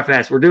it up right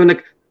fast. We're doing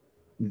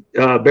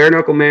the bare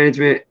knuckle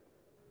management,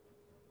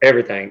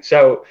 everything.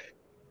 So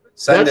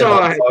send it,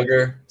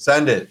 motherfucker.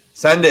 Send it.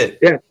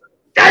 Yeah.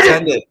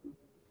 Send it.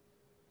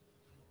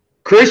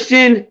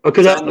 Christian,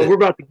 because we're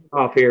about to get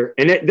off here.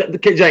 And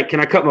Jake,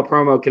 can I cut my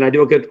promo? Can I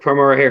do a good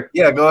promo right here?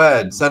 Yeah, go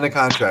ahead. Send a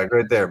contract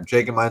right there.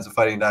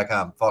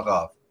 JakeandMindsOfFighting.com. Fuck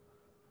off.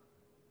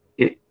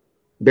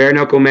 Bare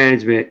knuckle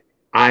management.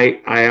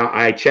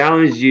 I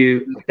challenge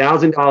you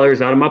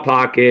 $1,000 out of my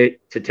pocket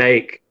to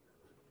take,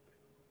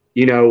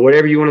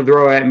 whatever you want to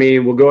throw at me,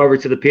 and we'll go over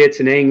to the pits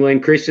in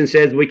England. Christian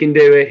says we can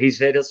do it. He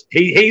said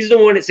he's the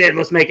one that said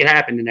let's make it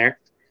happen in there.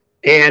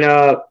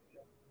 And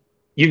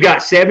you've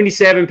got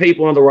 77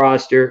 people on the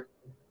roster,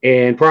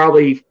 and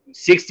probably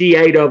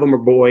 68 of them are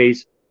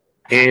boys,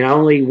 and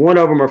only one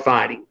of them are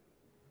fighting.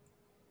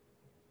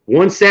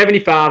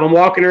 175. I'm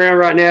walking around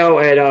right now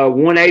at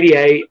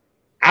 188.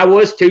 I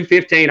was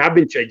 215. I've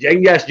been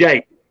yes,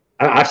 Jake.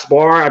 I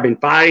spar. I've been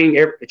fighting,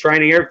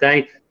 training,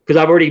 everything,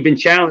 because I've already been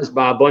challenged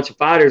by a bunch of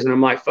fighters, and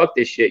I'm like, fuck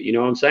this shit. You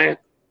know what I'm saying?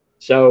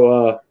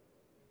 So,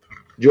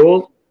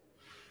 Jules,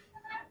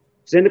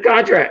 send the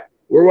contract.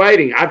 We're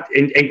waiting.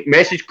 And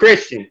message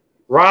Christian.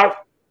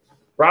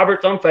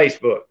 Robert's on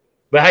Facebook.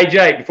 But hey,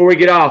 Jake, before we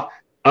get off,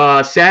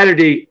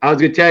 Saturday, I was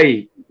going to tell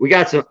you, we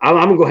got some. I'm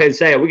going to go ahead and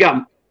say it. We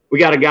got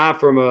a guy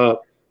from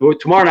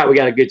tomorrow night. We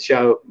got a good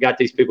show. We got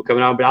these people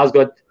coming on.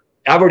 But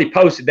I've already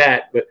posted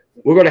that. But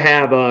we're going to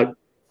have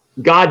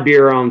God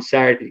Beer on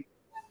Saturday.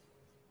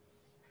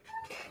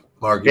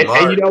 Mark.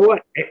 And you know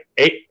what?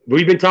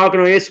 We've been talking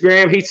on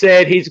Instagram. He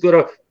said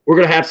we're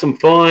gonna have some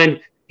fun.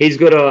 He's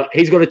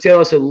gonna tell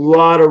us a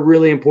lot of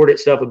really important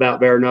stuff about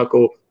bare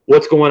knuckle.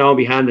 what's going on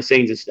behind the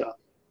scenes and stuff.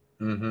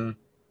 Mm-hmm.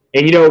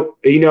 And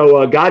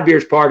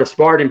Godbeer's part of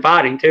Spartan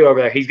Fighting too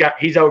over there.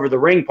 He's over the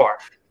ring part.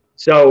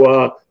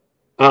 So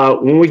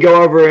when we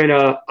go over in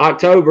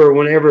October,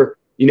 whenever,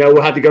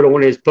 we'll have to go to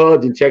one of his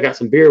pubs and check out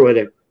some beer with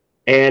him.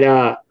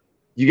 And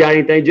you got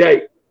anything,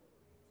 Jake?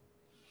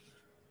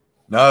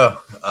 No.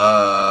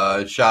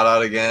 Shout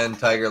out again,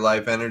 Tiger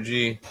Life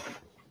Energy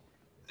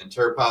and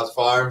Turp House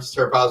Farms.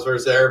 Turp House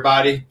versus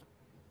everybody.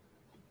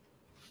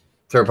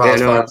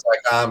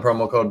 TurpHouseFarms.com,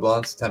 promo code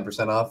Blunts,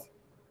 10% off.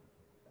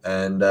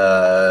 And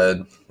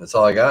that's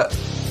all I got.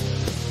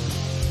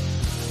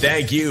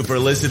 Thank you for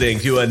listening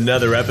to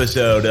another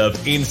episode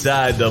of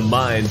Inside the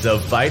Minds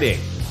of Fighting.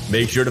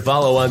 Make sure to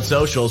follow on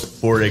socials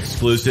for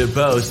exclusive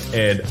posts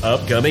and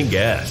upcoming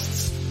guests.